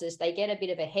school horses, they get a bit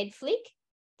of a head flick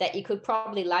that you could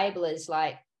probably label as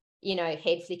like, you know,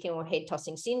 head flicking or head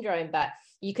tossing syndrome, but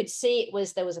you could see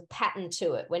there was a pattern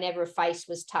to it. Whenever a face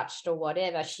was touched or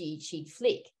whatever, she'd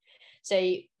flick. So,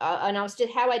 and I was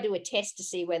just, how I do a test to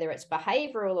see whether it's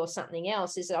behavioral or something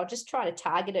else is that I'll just try to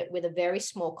target it with a very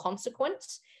small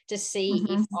consequence to see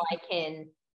if I can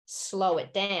slow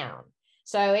it down.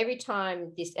 So every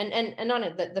time this, and on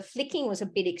it, the flicking was a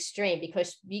bit extreme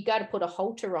because you go to put a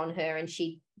halter on her and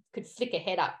she could flick her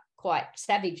head up quite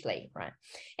savagely, right?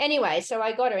 Anyway, so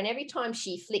I got her, and every time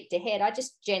she flicked her head, I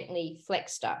just gently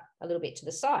flexed her a little bit to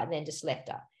the side and then just left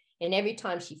her. And every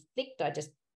time she flicked, I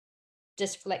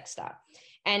just flexed her.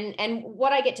 And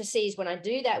what I get to see is when I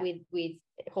do that with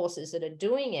horses that are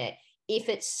doing it, if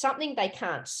it's something they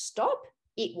can't stop,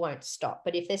 it won't stop.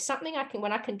 But if there's something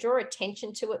when I can draw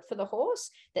attention to it for the horse,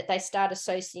 that they start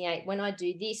associate when I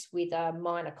do this with a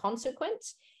minor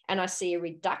consequence, and I see a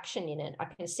reduction in it, I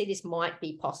can see this might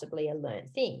be possibly a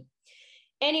learned thing.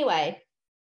 Anyway,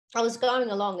 I was going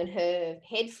along and her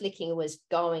head flicking was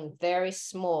going very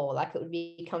small, like it would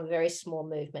become a very small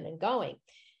movement and going.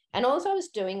 And all I was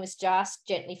doing was just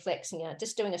gently flexing her,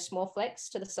 just doing a small flex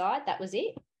to the side. That was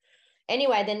it.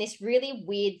 Anyway, then this really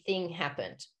weird thing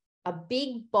happened. A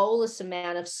big bolus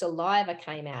amount of saliva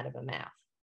came out of her mouth.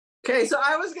 Okay, so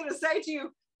I was going to say to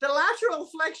you, the lateral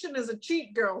flexion is a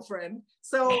cheat, girlfriend.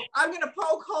 So I'm going to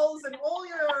poke holes in all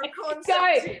your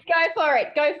concepts. Go for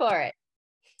it. Go for it.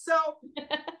 So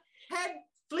head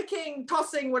flicking,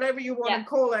 tossing, whatever you want to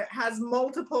call it, has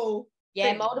multiple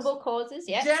things. Multiple causes.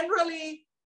 Yeah. Generally,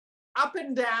 up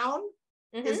and down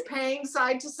is pain,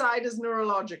 side to side is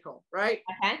neurological, right?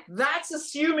 Okay. That's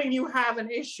assuming you have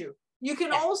an issue. You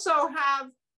can also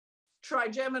have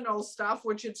trigeminal stuff,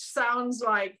 which it sounds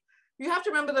like. You have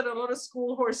to remember that a lot of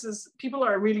school horses, people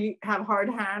are really have hard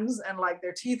hands and like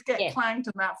their teeth get clanked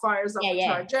and that fires up the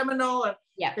trigeminal and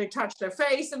they touch their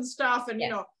face and stuff. And, you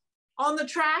know, on the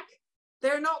track,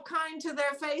 they're not kind to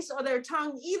their face or their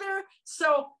tongue either.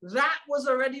 So that was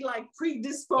already like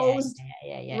predisposed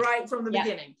right from the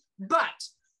beginning. But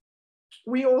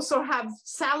we also have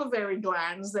salivary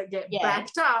glands that get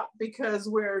backed up because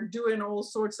we're doing all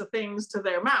sorts of things to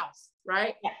their mouth,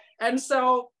 right? Yeah. And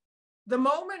so the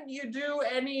moment you do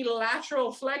any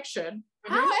lateral flexion,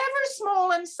 however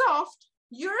small and soft,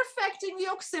 you're affecting the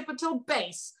occipital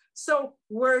base. So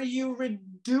were you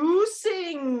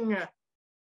reducing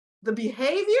the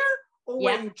behavior or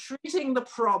were you treating the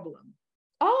problem?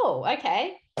 Oh,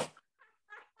 okay. That's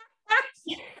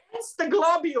the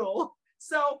globule.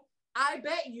 So I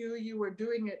bet you were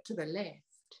doing it to the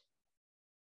left.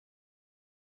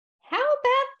 How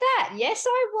about that? Yes,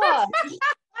 I was.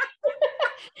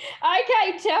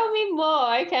 Okay, tell me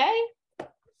more, okay?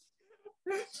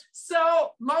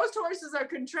 So most horses are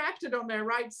contracted on their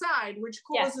right side, which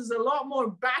causes a lot more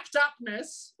backed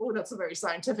upness. Oh, that's a very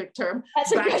scientific term.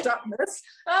 Backed upness.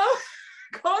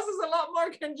 Causes a lot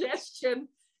more congestion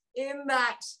in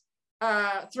that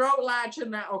throat latch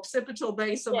and that occipital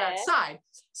base on that side.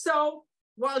 So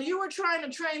while you were trying to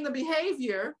train the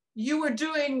behavior, you were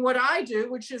doing what I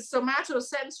do, which is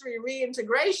somatosensory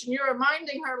reintegration. You're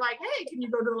reminding her like, hey, can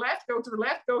you go to the left, go to the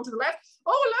left, go to the left.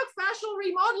 Oh, look, fascial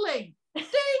remodeling.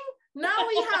 Ding, now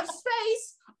we have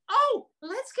space. Oh,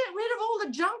 let's get rid of all the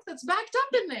junk that's backed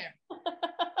up in there.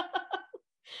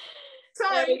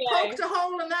 Sorry, poked a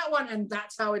hole in that one. And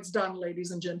that's how it's done,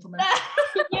 ladies and gentlemen.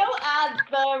 You are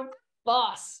the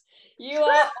boss. You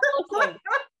are awesome.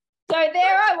 So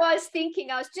there I was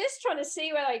thinking, I was just trying to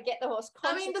see whether I get the horse.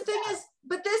 I mean, the thing is,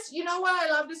 but this, you know why I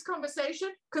love this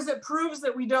conversation? Because it proves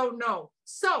that we don't know.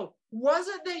 So was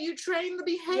it that you trained the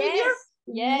behavior?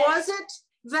 Yes. Was it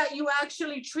that you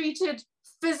actually treated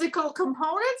physical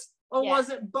components or was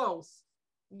it both?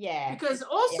 Yeah. Because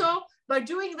also by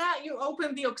doing that, you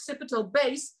open the occipital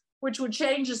base, which would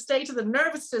change the state of the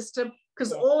nervous system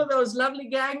because all of those lovely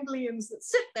ganglions that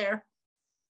sit there.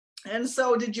 And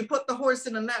so did you put the horse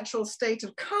in a natural state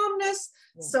of calmness?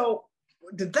 So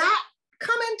did that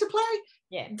come into play?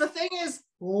 Yeah. The thing is,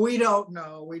 we don't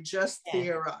know. We just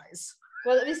theorize.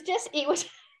 Well, it was just really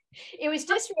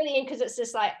because it's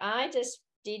just like, I just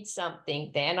did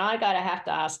something there and have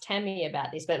to ask Tammy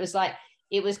about this, but it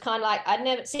was kind of like, I'd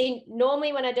never seen,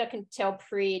 normally when I do, I can tell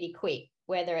pretty quick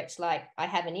whether it's like I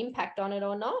have an impact on it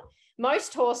or not.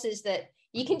 Most horses that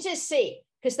you can just see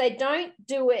because they don't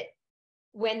do it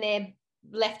when they're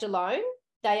left alone.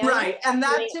 They right, and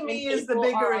that to me is the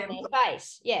bigger on their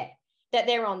face. Yeah, that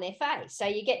they're on their face. So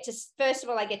you get to, first of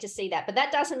all, I get to see that, but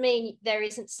that doesn't mean there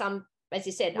isn't some, as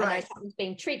you said, I know something's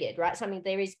being triggered, right? Something,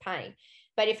 there is pain.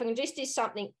 But if I can just do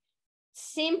something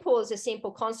simple as a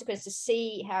simple consequence to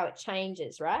see how it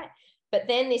changes, right? But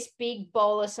then this big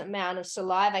bolus amount of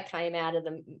saliva came out of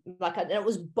them, it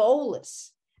was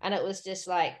bolus. And it was just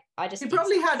like, You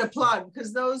probably had a plug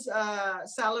because those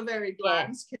salivary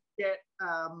glands can get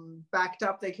backed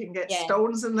up. They can get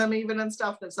stones in them even and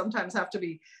stuff that sometimes have to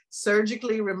be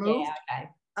surgically removed. Yeah,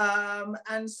 okay.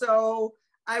 And so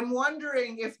I'm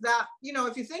wondering if that,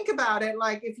 if you think about it,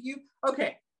 like if you,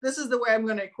 this is the way I'm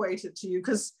going to equate it to you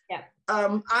because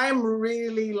I'm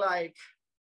really like,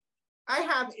 I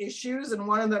have issues, and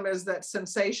one of them is that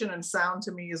sensation and sound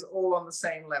to me is all on the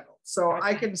same level. So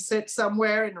I can sit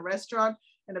somewhere in a restaurant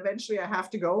and eventually I have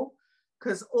to go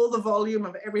because all the volume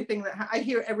of everything that I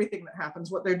hear everything that happens,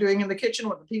 what they're doing in the kitchen,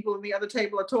 what the people in the other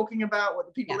table are talking about, what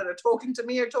the people that are talking to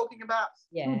me are talking about,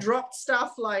 who dropped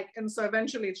stuff, and so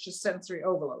eventually it's just sensory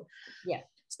overload. Yeah.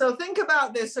 So think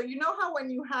about this. So you know how when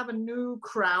you have a new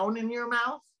crown in your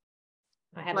mouth,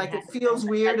 like it feels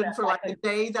weird and for like a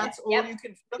day that's all you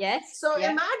can feel. Yes. So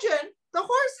imagine the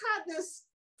horse had this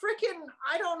freaking,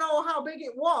 I don't know how big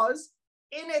it was,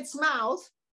 in its mouth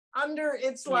under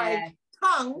its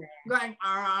tongue going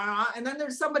and then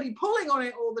there's somebody pulling on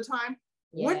it all the time.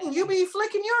 Wouldn't you be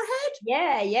flicking your head?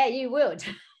 Yeah, you would.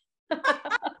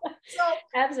 So,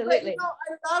 Absolutely. but,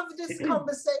 I love this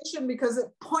conversation because it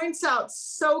points out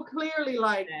so clearly,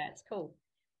 like, yeah, it's cool.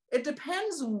 It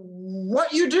depends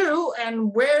what you do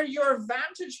and where your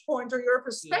vantage point or your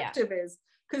perspective is.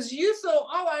 Because you thought,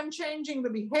 oh, I'm changing the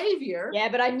behavior. Yeah,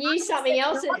 but I knew something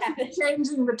else had happened.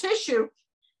 Changing the tissue.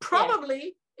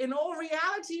 Probably, in all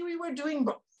reality, we were doing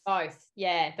both. Both,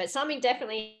 yeah. But something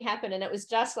definitely happened, and it was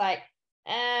just like,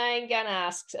 I'm gonna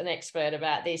ask an expert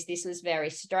about this. This was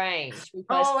very strange.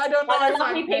 Because I don't know. the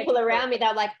lovely people around me,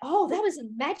 they're like, oh, that was a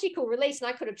magical release. And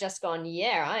I could have just gone,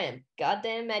 yeah, I am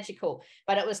goddamn magical.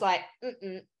 But it was like,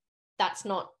 that's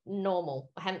not normal.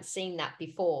 I haven't seen that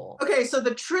before. Okay, so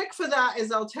the trick for that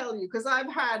is, I'll tell you, because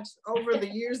I've had, over the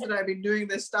years that I've been doing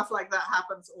this, stuff like that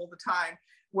happens all the time,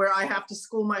 where I have to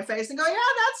school my face and go, yeah,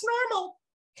 that's normal.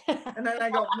 And then I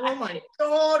go, oh my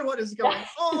God, what is going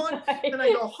on? Then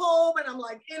I go home and I'm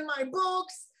like in my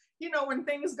books, when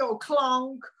things go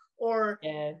clonk, or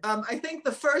I think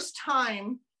the first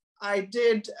time I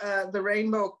did the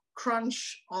Rainbow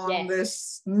Crunch on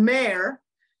this mare,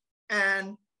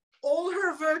 and all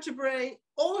her vertebrae,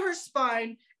 all her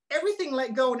spine, everything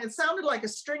let go. And it sounded like a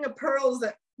string of pearls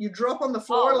that you drop on the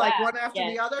floor, like one after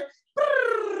the other.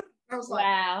 I was like,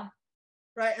 wow.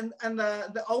 Right. And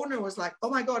the owner was like, oh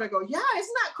my God. I go, yeah,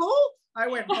 isn't that cool? I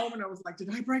went home and I was like,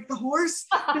 did I break the horse?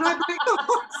 Did I break the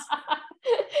horse?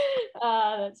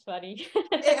 Oh, that's funny.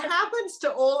 It happens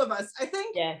to all of us. I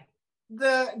think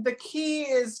the key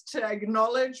is to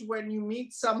acknowledge when you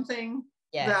meet something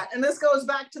that, and this goes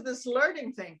back to this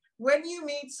learning thing. When you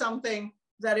meet something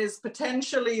that is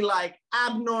potentially like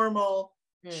abnormal,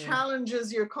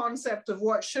 challenges your concept of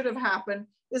what should have happened,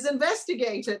 is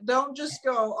investigate it. Don't just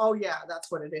go, oh yeah,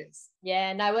 that's what it is.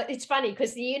 Yeah, no, it's funny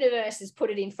because the universe has put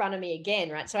it in front of me again,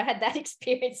 right? So I had that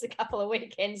experience a couple of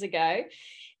weekends ago.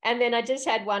 And then I just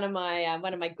had one of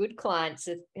my good clients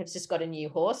that has just got a new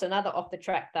horse, another off the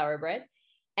track thoroughbred.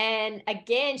 And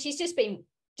again, she's just been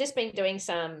doing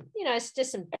some, it's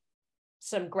just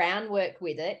some groundwork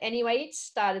with it. Anyway, it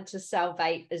started to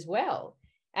salvate as well.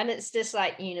 And it's just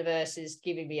like universe is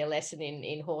giving me a lesson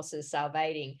in horses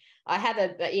salvating. I have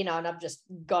and I've just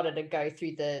got her to go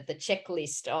through the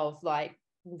checklist of like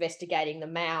investigating the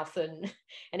mouth and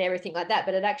everything like that,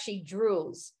 but it actually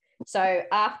drools. So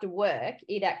after work,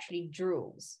 it actually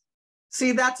drools.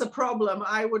 See, that's a problem.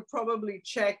 I would probably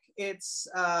check its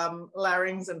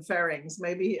larynx and pharynx.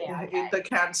 Maybe they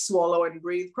can't swallow and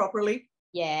breathe properly.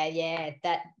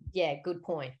 Good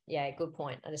point. Good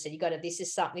point. And I said,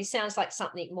 this sounds like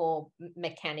something more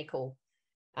mechanical.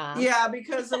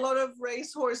 Because a lot of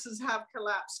race horses have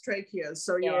collapsed tracheas.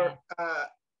 So your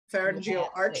pharyngeal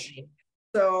arch.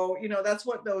 So, that's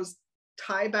what those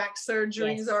tie back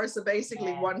surgeries are. So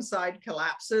basically one side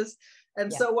collapses.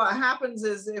 And so what happens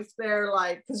is, if they're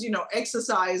like, because,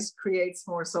 exercise creates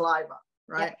more saliva,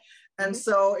 right? And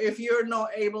so if you're not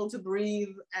able to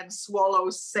breathe and swallow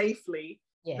safely,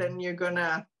 then you're going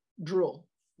to drool.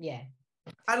 Yeah.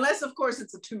 Unless, of course,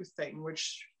 it's a tooth thing,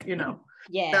 which,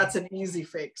 that's an easy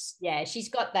fix. Yeah, she's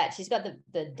got that. She's got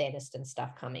the dentist and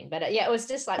stuff coming. But it was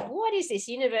just like, what is this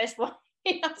universe?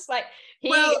 It's like,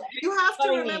 you have to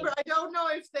remember, I don't know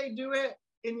if they do it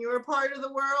in your part of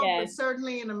the world, but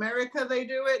certainly in America they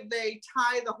do it. They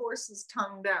tie the horse's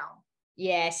tongue down.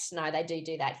 Yes, no, they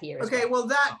do that here as well,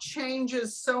 that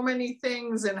changes so many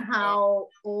things and how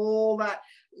all that,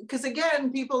 because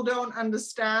again, people don't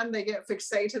understand, they get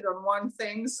fixated on one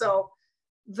thing. So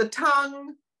the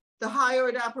tongue, the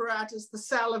hyoid apparatus, the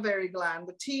salivary gland,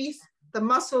 the teeth, the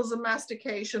muscles of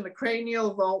mastication, the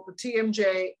cranial vault, the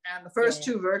TMJ, and the first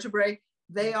two vertebrae,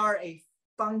 they are a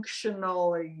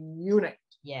functional unit.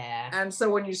 Yeah. And so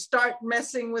when you start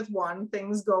messing with one,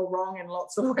 things go wrong in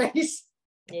lots of ways.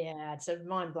 Yeah, it's a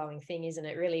mind-blowing thing, isn't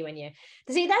it, really? When you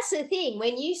see, that's the thing,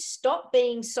 when you stop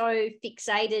being so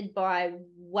fixated by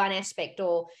one aspect,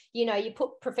 or you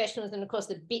put professionals, and of course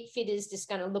the bit fitter's just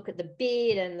going to look at the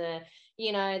bit, and the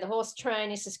horse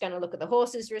trainer is just going to look at the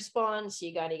horse's response.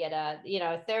 You're going to get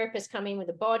a therapist come in with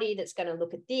a body that's going to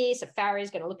look at this, a farrier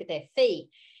is going to look at their feet.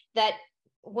 That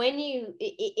when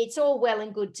it's all well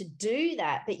and good to do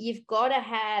that, but you've got to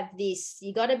have this,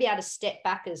 you've got to be able to step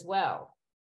back as well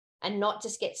and not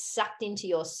just get sucked into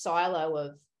your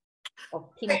silo of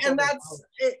things. And that's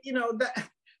it, that,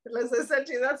 as I said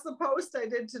to you, that's the post I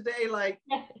did today. Like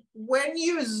when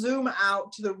you zoom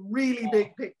out to the really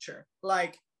big picture,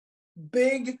 like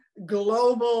big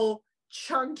global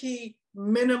chunky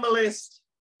minimalist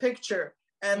picture,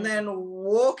 and then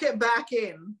walk it back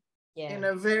in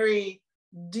a very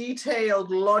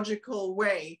detailed, logical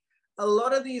way, a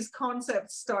lot of these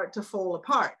concepts start to fall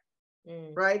apart.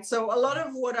 Right? So a lot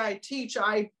of what I teach,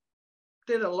 I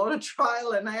did a lot of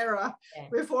trial and error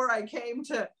before I came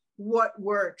to what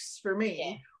works for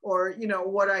me, or, you know,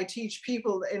 what I teach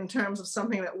people in terms of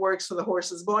something that works for the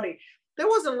horse's body. There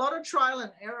was a lot of trial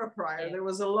and error prior. There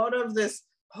was a lot of this,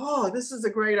 oh, this is a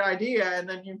great idea. And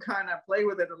then you kind of play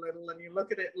with it a little and you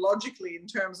look at it logically in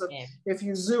terms of if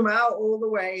you zoom out all the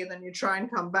way and then you try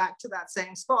and come back to that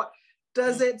same spot,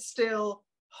 does it still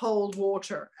hold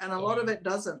water? And a lot of it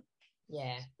doesn't.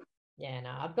 No,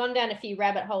 I've gone down a few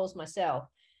rabbit holes myself.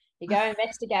 You go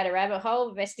investigate a rabbit hole,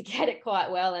 investigate it quite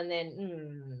well, and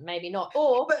then maybe not.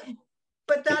 Or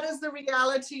but that is the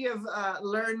reality of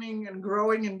learning and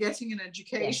growing and getting an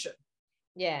education.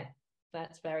 Yeah,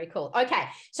 that's very cool. Okay,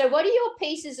 so what are your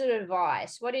pieces of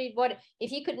advice? What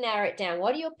if you could narrow it down?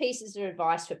 What are your pieces of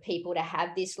advice for people to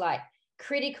have this like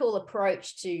critical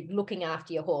approach to looking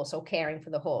after your horse or caring for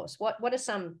the horse? What are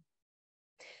some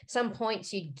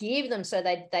points you'd give them so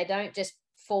they don't just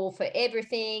fall for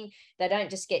everything, they don't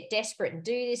just get desperate and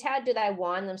do this? How do they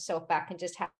wind themselves back and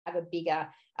just have a bigger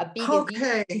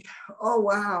okay view? Oh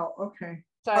wow, okay.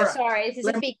 So right. Sorry, this is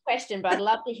a big question, but I'd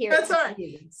love to hear it. That's all right.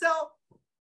 So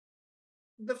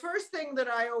the first thing that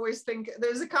I always think,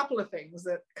 there's a couple of things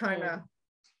that kind of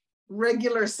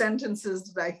regular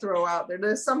sentences that I throw out there.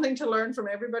 There's something to learn from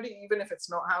everybody, even if it's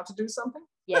not how to do something.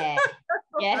 Yeah.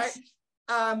 Yes.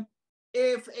 Right?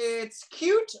 If it's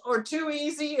cute or too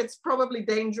easy, it's probably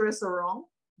dangerous or wrong.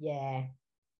 Yeah.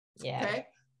 Yeah.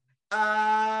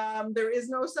 Okay. There is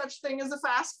no such thing as a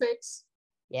fast fix.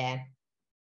 Yeah.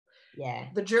 Yeah.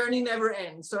 The journey never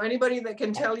ends. So anybody that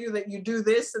can tell you that you do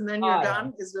this and then you're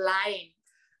done is lying.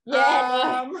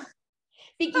 Yeah. But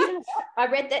you know, I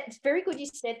read that. It's very good you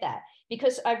said that,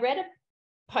 because I read a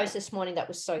post this morning that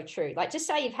was so true. Like, just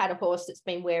say you've had a horse that's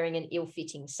been wearing an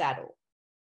ill-fitting saddle.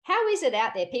 How is it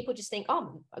out there? People just think,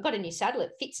 oh, I got a new saddle,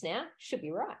 it fits now, should be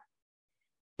right.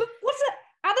 But what's the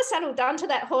other saddle done to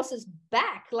that horse's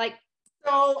back? Like,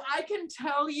 so I can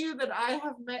tell you that I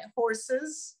have met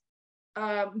horses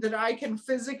that I can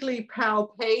physically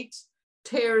palpate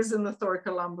tears in the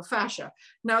thoracolumbar fascia.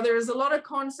 Now, there's a lot of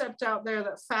concept out there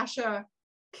that fascia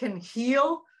can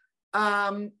heal,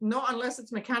 not unless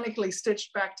it's mechanically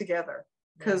stitched back together.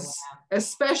 Because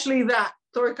especially that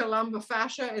thoracolumbar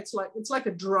fascia, it's like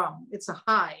a drum, it's a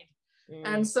hide.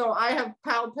 And so I have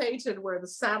palpated where the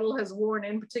saddle has worn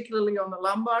in, particularly on the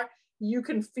lumbar. You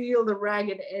can feel the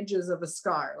ragged edges of a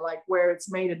scar, like where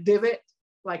it's made a divot,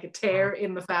 like a tear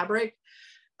in the fabric.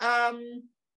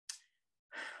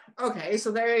 Okay,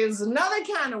 so there is another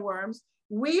can of worms.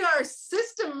 We are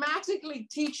systematically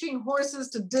teaching horses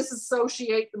to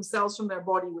disassociate themselves from their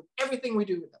body with everything we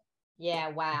do with them. Yeah,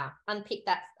 wow. Unpick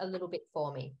that a little bit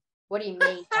for me. What do you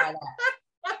mean by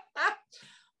that?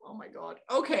 Oh my God.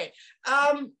 Okay.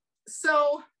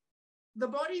 So the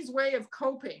body's way of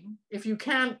coping, if you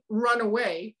can't run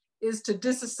away, is to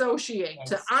disassociate,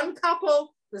 to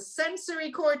uncouple the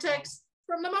sensory cortex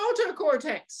from the motor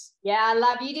cortex. Yeah, I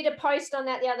love, you did a post on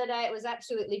that the other day. It was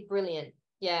absolutely brilliant.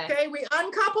 Yeah. Okay, we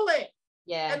uncouple it.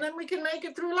 Yeah. And then we can make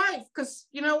it through life, because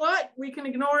you know what? We can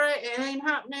ignore it. It ain't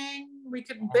happening. We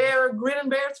can grin and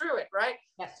bear through it, right?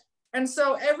 Yes. And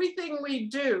so everything we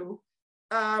do,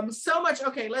 so much,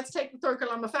 okay, let's take the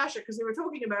thoracolumbar fascia, because they were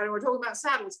talking about it. We're talking about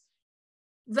saddles.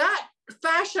 That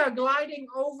fascia gliding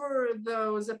over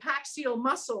those epaxial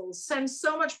muscles sends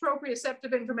so much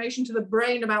proprioceptive information to the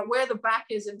brain about where the back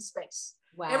is in space.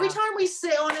 Wow. Every time we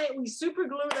sit on it, we super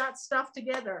glue that stuff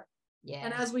together. Yeah.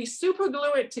 And as we super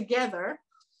glue it together,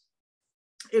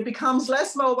 it becomes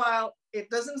less mobile. It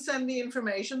doesn't send the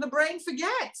information. The brain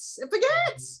forgets. It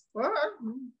forgets. Well,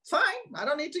 fine. I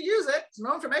don't need to use it. There's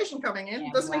no information coming in.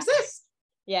 It doesn't exist.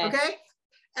 Yeah. Okay.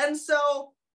 And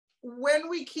so when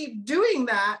we keep doing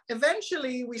that,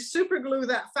 eventually we super glue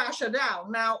that fascia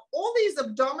down. Now, all these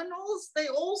abdominals, they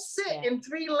all sit in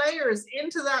 3 layers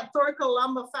into that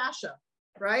thoracolumbar fascia,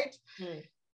 right?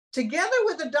 Together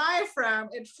with the diaphragm,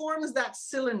 it forms that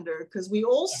cylinder, because we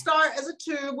all start as a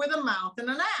tube with a mouth and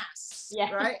an ass,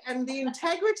 right? And the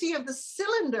integrity of the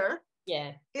cylinder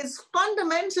is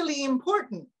fundamentally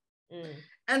important.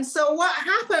 And so what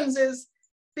happens is,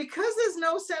 because there's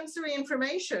no sensory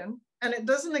information and it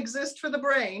doesn't exist for the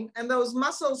brain, and those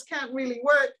muscles can't really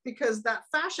work because that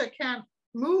fascia can't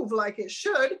move like it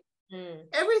should,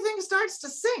 everything starts to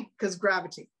sink because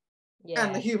gravity.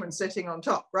 And the human sitting on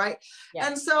top, right?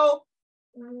 And so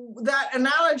that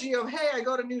analogy of, hey, I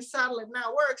got a new saddle, it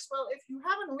now works. Well, if you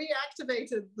haven't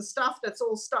reactivated the stuff that's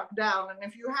all stuck down, and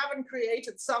if you haven't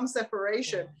created some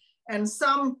separation and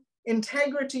some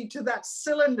integrity to that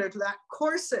cylinder, to that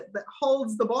corset that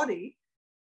holds the body,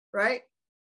 right?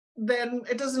 Then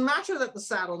it doesn't matter that the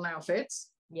saddle now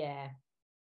fits. Yeah.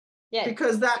 Yeah.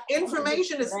 Because that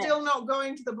information is still not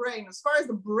going to the brain. As far as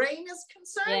the brain is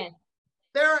concerned,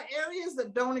 there are areas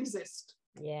that don't exist.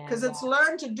 Yeah. Because it's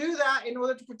learned to do that in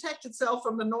order to protect itself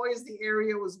from the noise the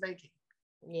area was making.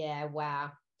 Yeah,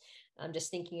 wow. I'm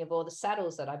just thinking of all the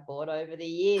saddles that I bought over the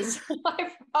years. I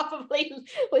probably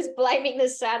was blaming the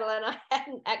saddle, and I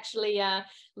hadn't actually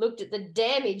looked at the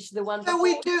damage the one. So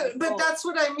we do, but that's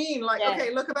what I mean. Like,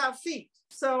 okay, look about feet.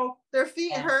 So their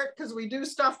feet hurt because we do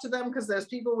stuff to them, because there's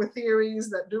people with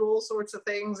theories that do all sorts of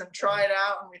things and try it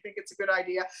out, and we think it's a good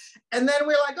idea. And then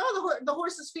we're like, oh, the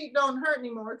horse's feet don't hurt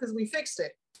anymore because we fixed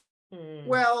it.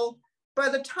 Well, by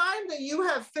the time that you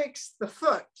have fixed the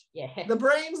foot, the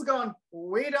brain's gone,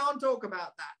 we don't talk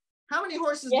about that. How many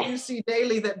horses do you see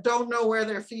daily that don't know where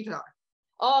their feet are?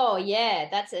 Oh, yeah,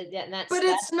 but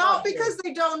it's not because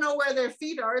they don't know where their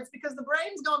feet are. It's because the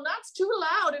brain's gone, that's too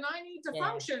loud and I need to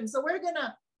function. So we're going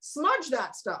to smudge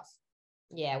that stuff.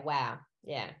 Yeah, wow.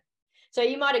 Yeah. So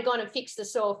you might have gone and fixed the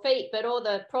sore feet, but all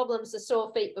the problems the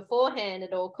sore feet beforehand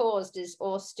had all caused is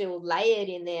all still layered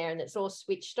in there, and it's all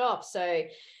switched off. So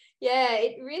yeah,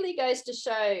 it really goes to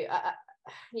show,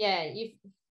 you've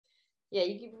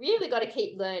really got to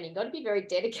keep learning, got to be very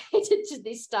dedicated to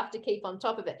this stuff to keep on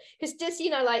top of it. Because just,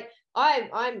 like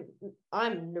I'm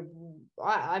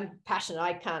passionate.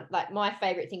 I can't, like, my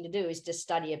favorite thing to do is just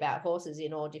study about horses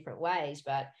in all different ways,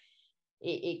 but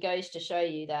it goes to show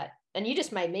you that, and you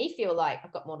just made me feel like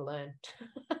I've got more to learn.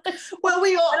 Well,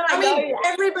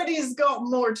 everybody's got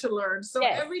more to learn. So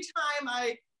every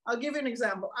time I'll give you an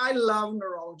example. I love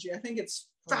neurology. I think it's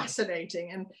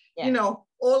fascinating. And,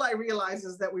 all I realize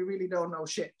is that we really don't know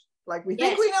shit. Like, we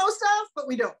think we know stuff, but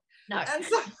we don't. No. And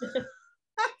so,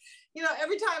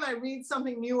 every time I read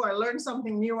something new, I learn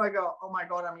something new, I go, oh my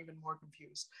God, I'm even more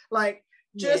confused. Like,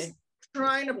 just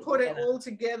trying to put it all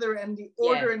together and the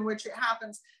order in which it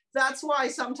happens. That's why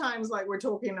sometimes, like, we're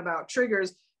talking about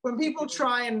triggers, when people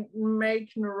try and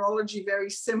make neurology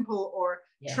very simple or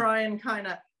try and kind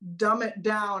of dumb it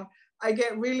down, I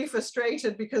get really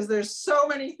frustrated because there's so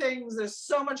many things, there's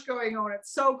so much going on.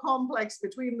 It's so complex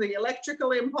between the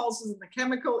electrical impulses and the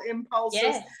chemical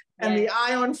impulses and the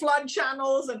ion flood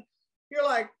channels. And you're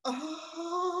like,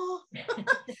 oh,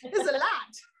 there's a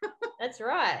lot. That's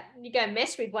right. You go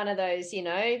mess with one of those,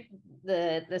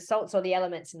 the salts or the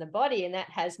elements in the body, and that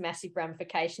has massive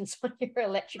ramifications on your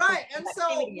electrical. Right. And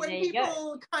so when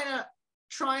people kind of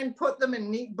try and put them in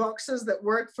neat boxes that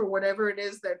work for whatever it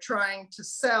is they're trying to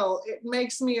sell, it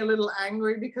makes me a little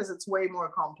angry because it's way more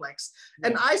complex.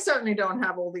 And I certainly don't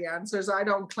have all the answers. I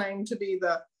don't claim to be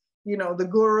the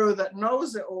guru that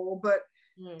knows it all, but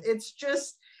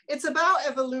it's about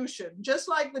evolution. Just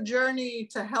like the journey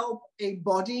to help a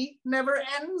body never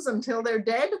ends until they're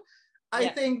dead, I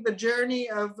think the journey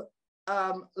of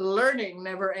learning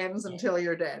never ends until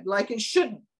you're dead. Like, it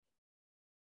shouldn't.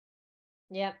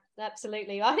 Yeah,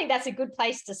 absolutely. I think that's a good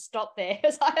place to stop there,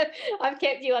 because I've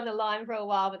kept you on the line for a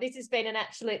while, but this has been an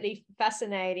absolutely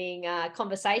fascinating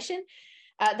conversation.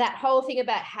 That whole thing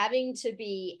about having to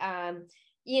be,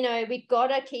 we've got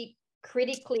to keep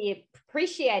critically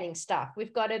appreciating stuff.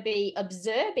 We've got to be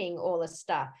observing all the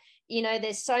stuff.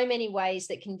 There's so many ways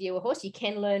that can view a horse. You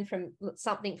can learn from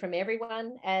something from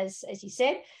everyone, as you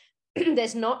said.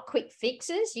 There's not quick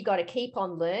fixes. You got to keep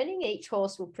on learning. Each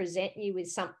horse will present you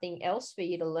with something else for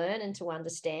you to learn and to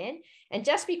understand. And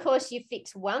just because you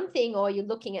fix one thing or you're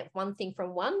looking at one thing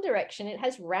from one direction, it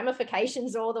has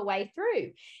ramifications all the way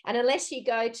through. And unless you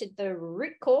go to the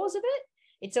root cause of it,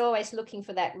 it's always looking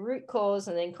for that root cause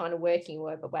and then kind of working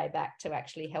your way back to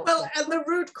actually help. Well, and the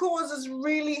root cause is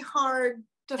really hard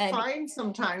to find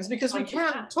sometimes because we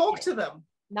can't talk to them.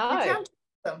 No. We can't talk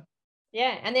to them.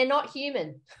 Yeah, and they're not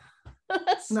human.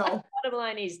 No. The bottom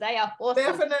line is they are awesome.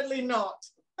 Definitely not.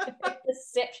 The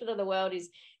perception of the world is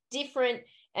different,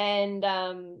 and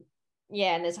and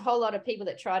there's a whole lot of people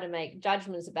that try to make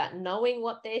judgments about knowing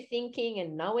what they're thinking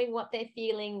and knowing what they're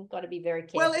feeling. Got to be very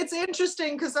careful. Well, it's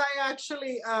interesting because I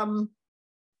actually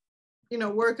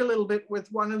work a little bit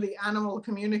with one of the animal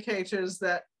communicators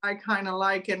that I kind of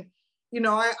like, and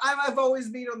I've always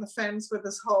been on the fence with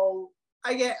this whole.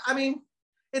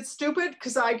 It's stupid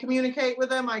because I communicate with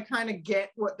them. I kind of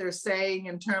get what they're saying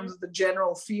in terms of the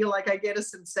general feel. Like, I get a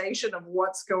sensation of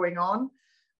what's going on.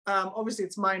 Obviously,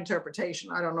 it's my interpretation.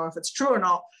 I don't know if it's true or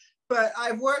not. But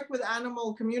I've worked with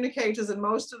animal communicators, and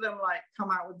most of them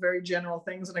come out with very general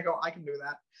things, and I go, I can do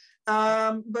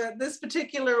that. But this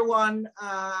particular one,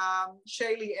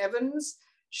 Shaylee Evans,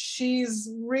 she's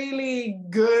really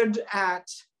good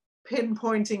at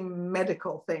pinpointing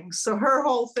medical things. So her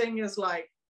whole thing is like,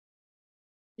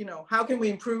 how can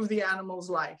we improve the animal's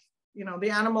life?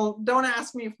 The animal, don't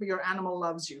ask me if your animal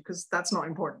loves you, because that's not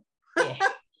important. Yeah.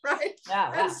 Right.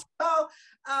 Wow. And so,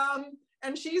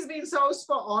 and she's been so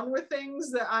spot on with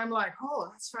things that I'm like, oh,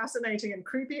 that's fascinating and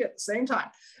creepy at the same time.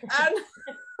 And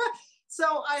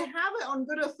so I have it on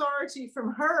good authority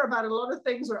from her about a lot of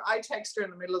things where I text her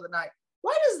in the middle of the night.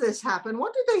 Why does this happen?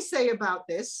 What do they say about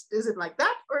this? Is it like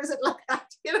that or is it like that?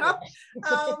 You know?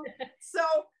 So,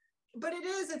 but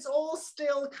it's all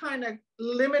still kind of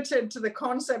limited to the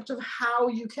concept of how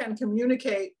you can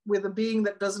communicate with a being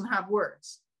that doesn't have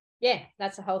words. Yeah,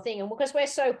 that's the whole thing. And because we're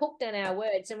so hooked on our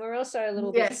words, and we're also a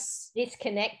little bit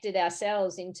disconnected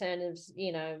ourselves in terms of,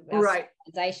 you know, our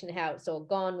civilization, how it's all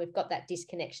gone. We've got that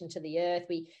disconnection to the earth.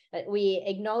 We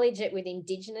acknowledge it with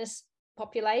Indigenous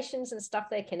populations and stuff,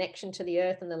 their connection to the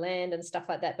earth and the land and stuff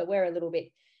like that. But we're a little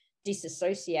bit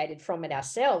disassociated from it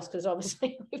ourselves because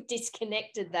obviously we've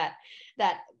disconnected that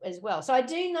as well. So I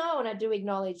do know, and I do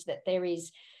acknowledge that there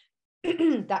is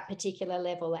that particular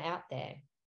level out there.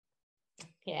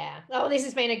 Yeah. Oh, this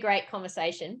has been a great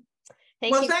conversation.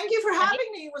 Thank you for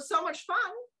having me. It was so much fun.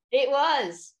 It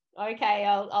was. Okay.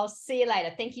 I'll see you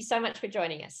later. Thank you so much for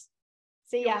joining us.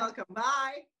 See ya. You're welcome.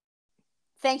 Bye.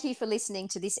 Thank you for listening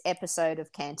to this episode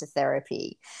of Canter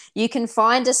Therapy. You can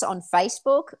find us on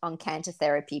Facebook on Canter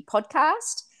Therapy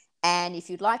Podcast. And if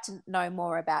you'd like to know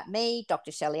more about me,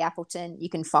 Dr. Shelley Appleton, you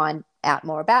can find out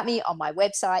more about me on my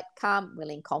website,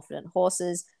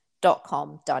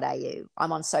 calmwillingconfidenthorses.com.au.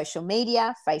 I'm on social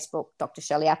media, Facebook, Dr.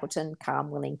 Shelley Appleton,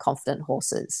 Calm Willing Confident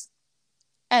Horses.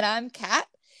 And I'm Kat.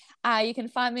 You can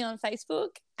find me on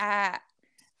Facebook at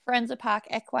Forenza Park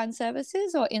Equine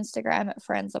Services or Instagram at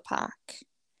Forenza Park.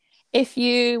 If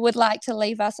you would like to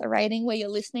leave us a rating where you're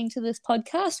listening to this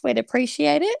podcast, we'd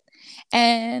appreciate it.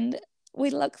 And we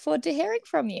look forward to hearing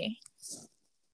from you.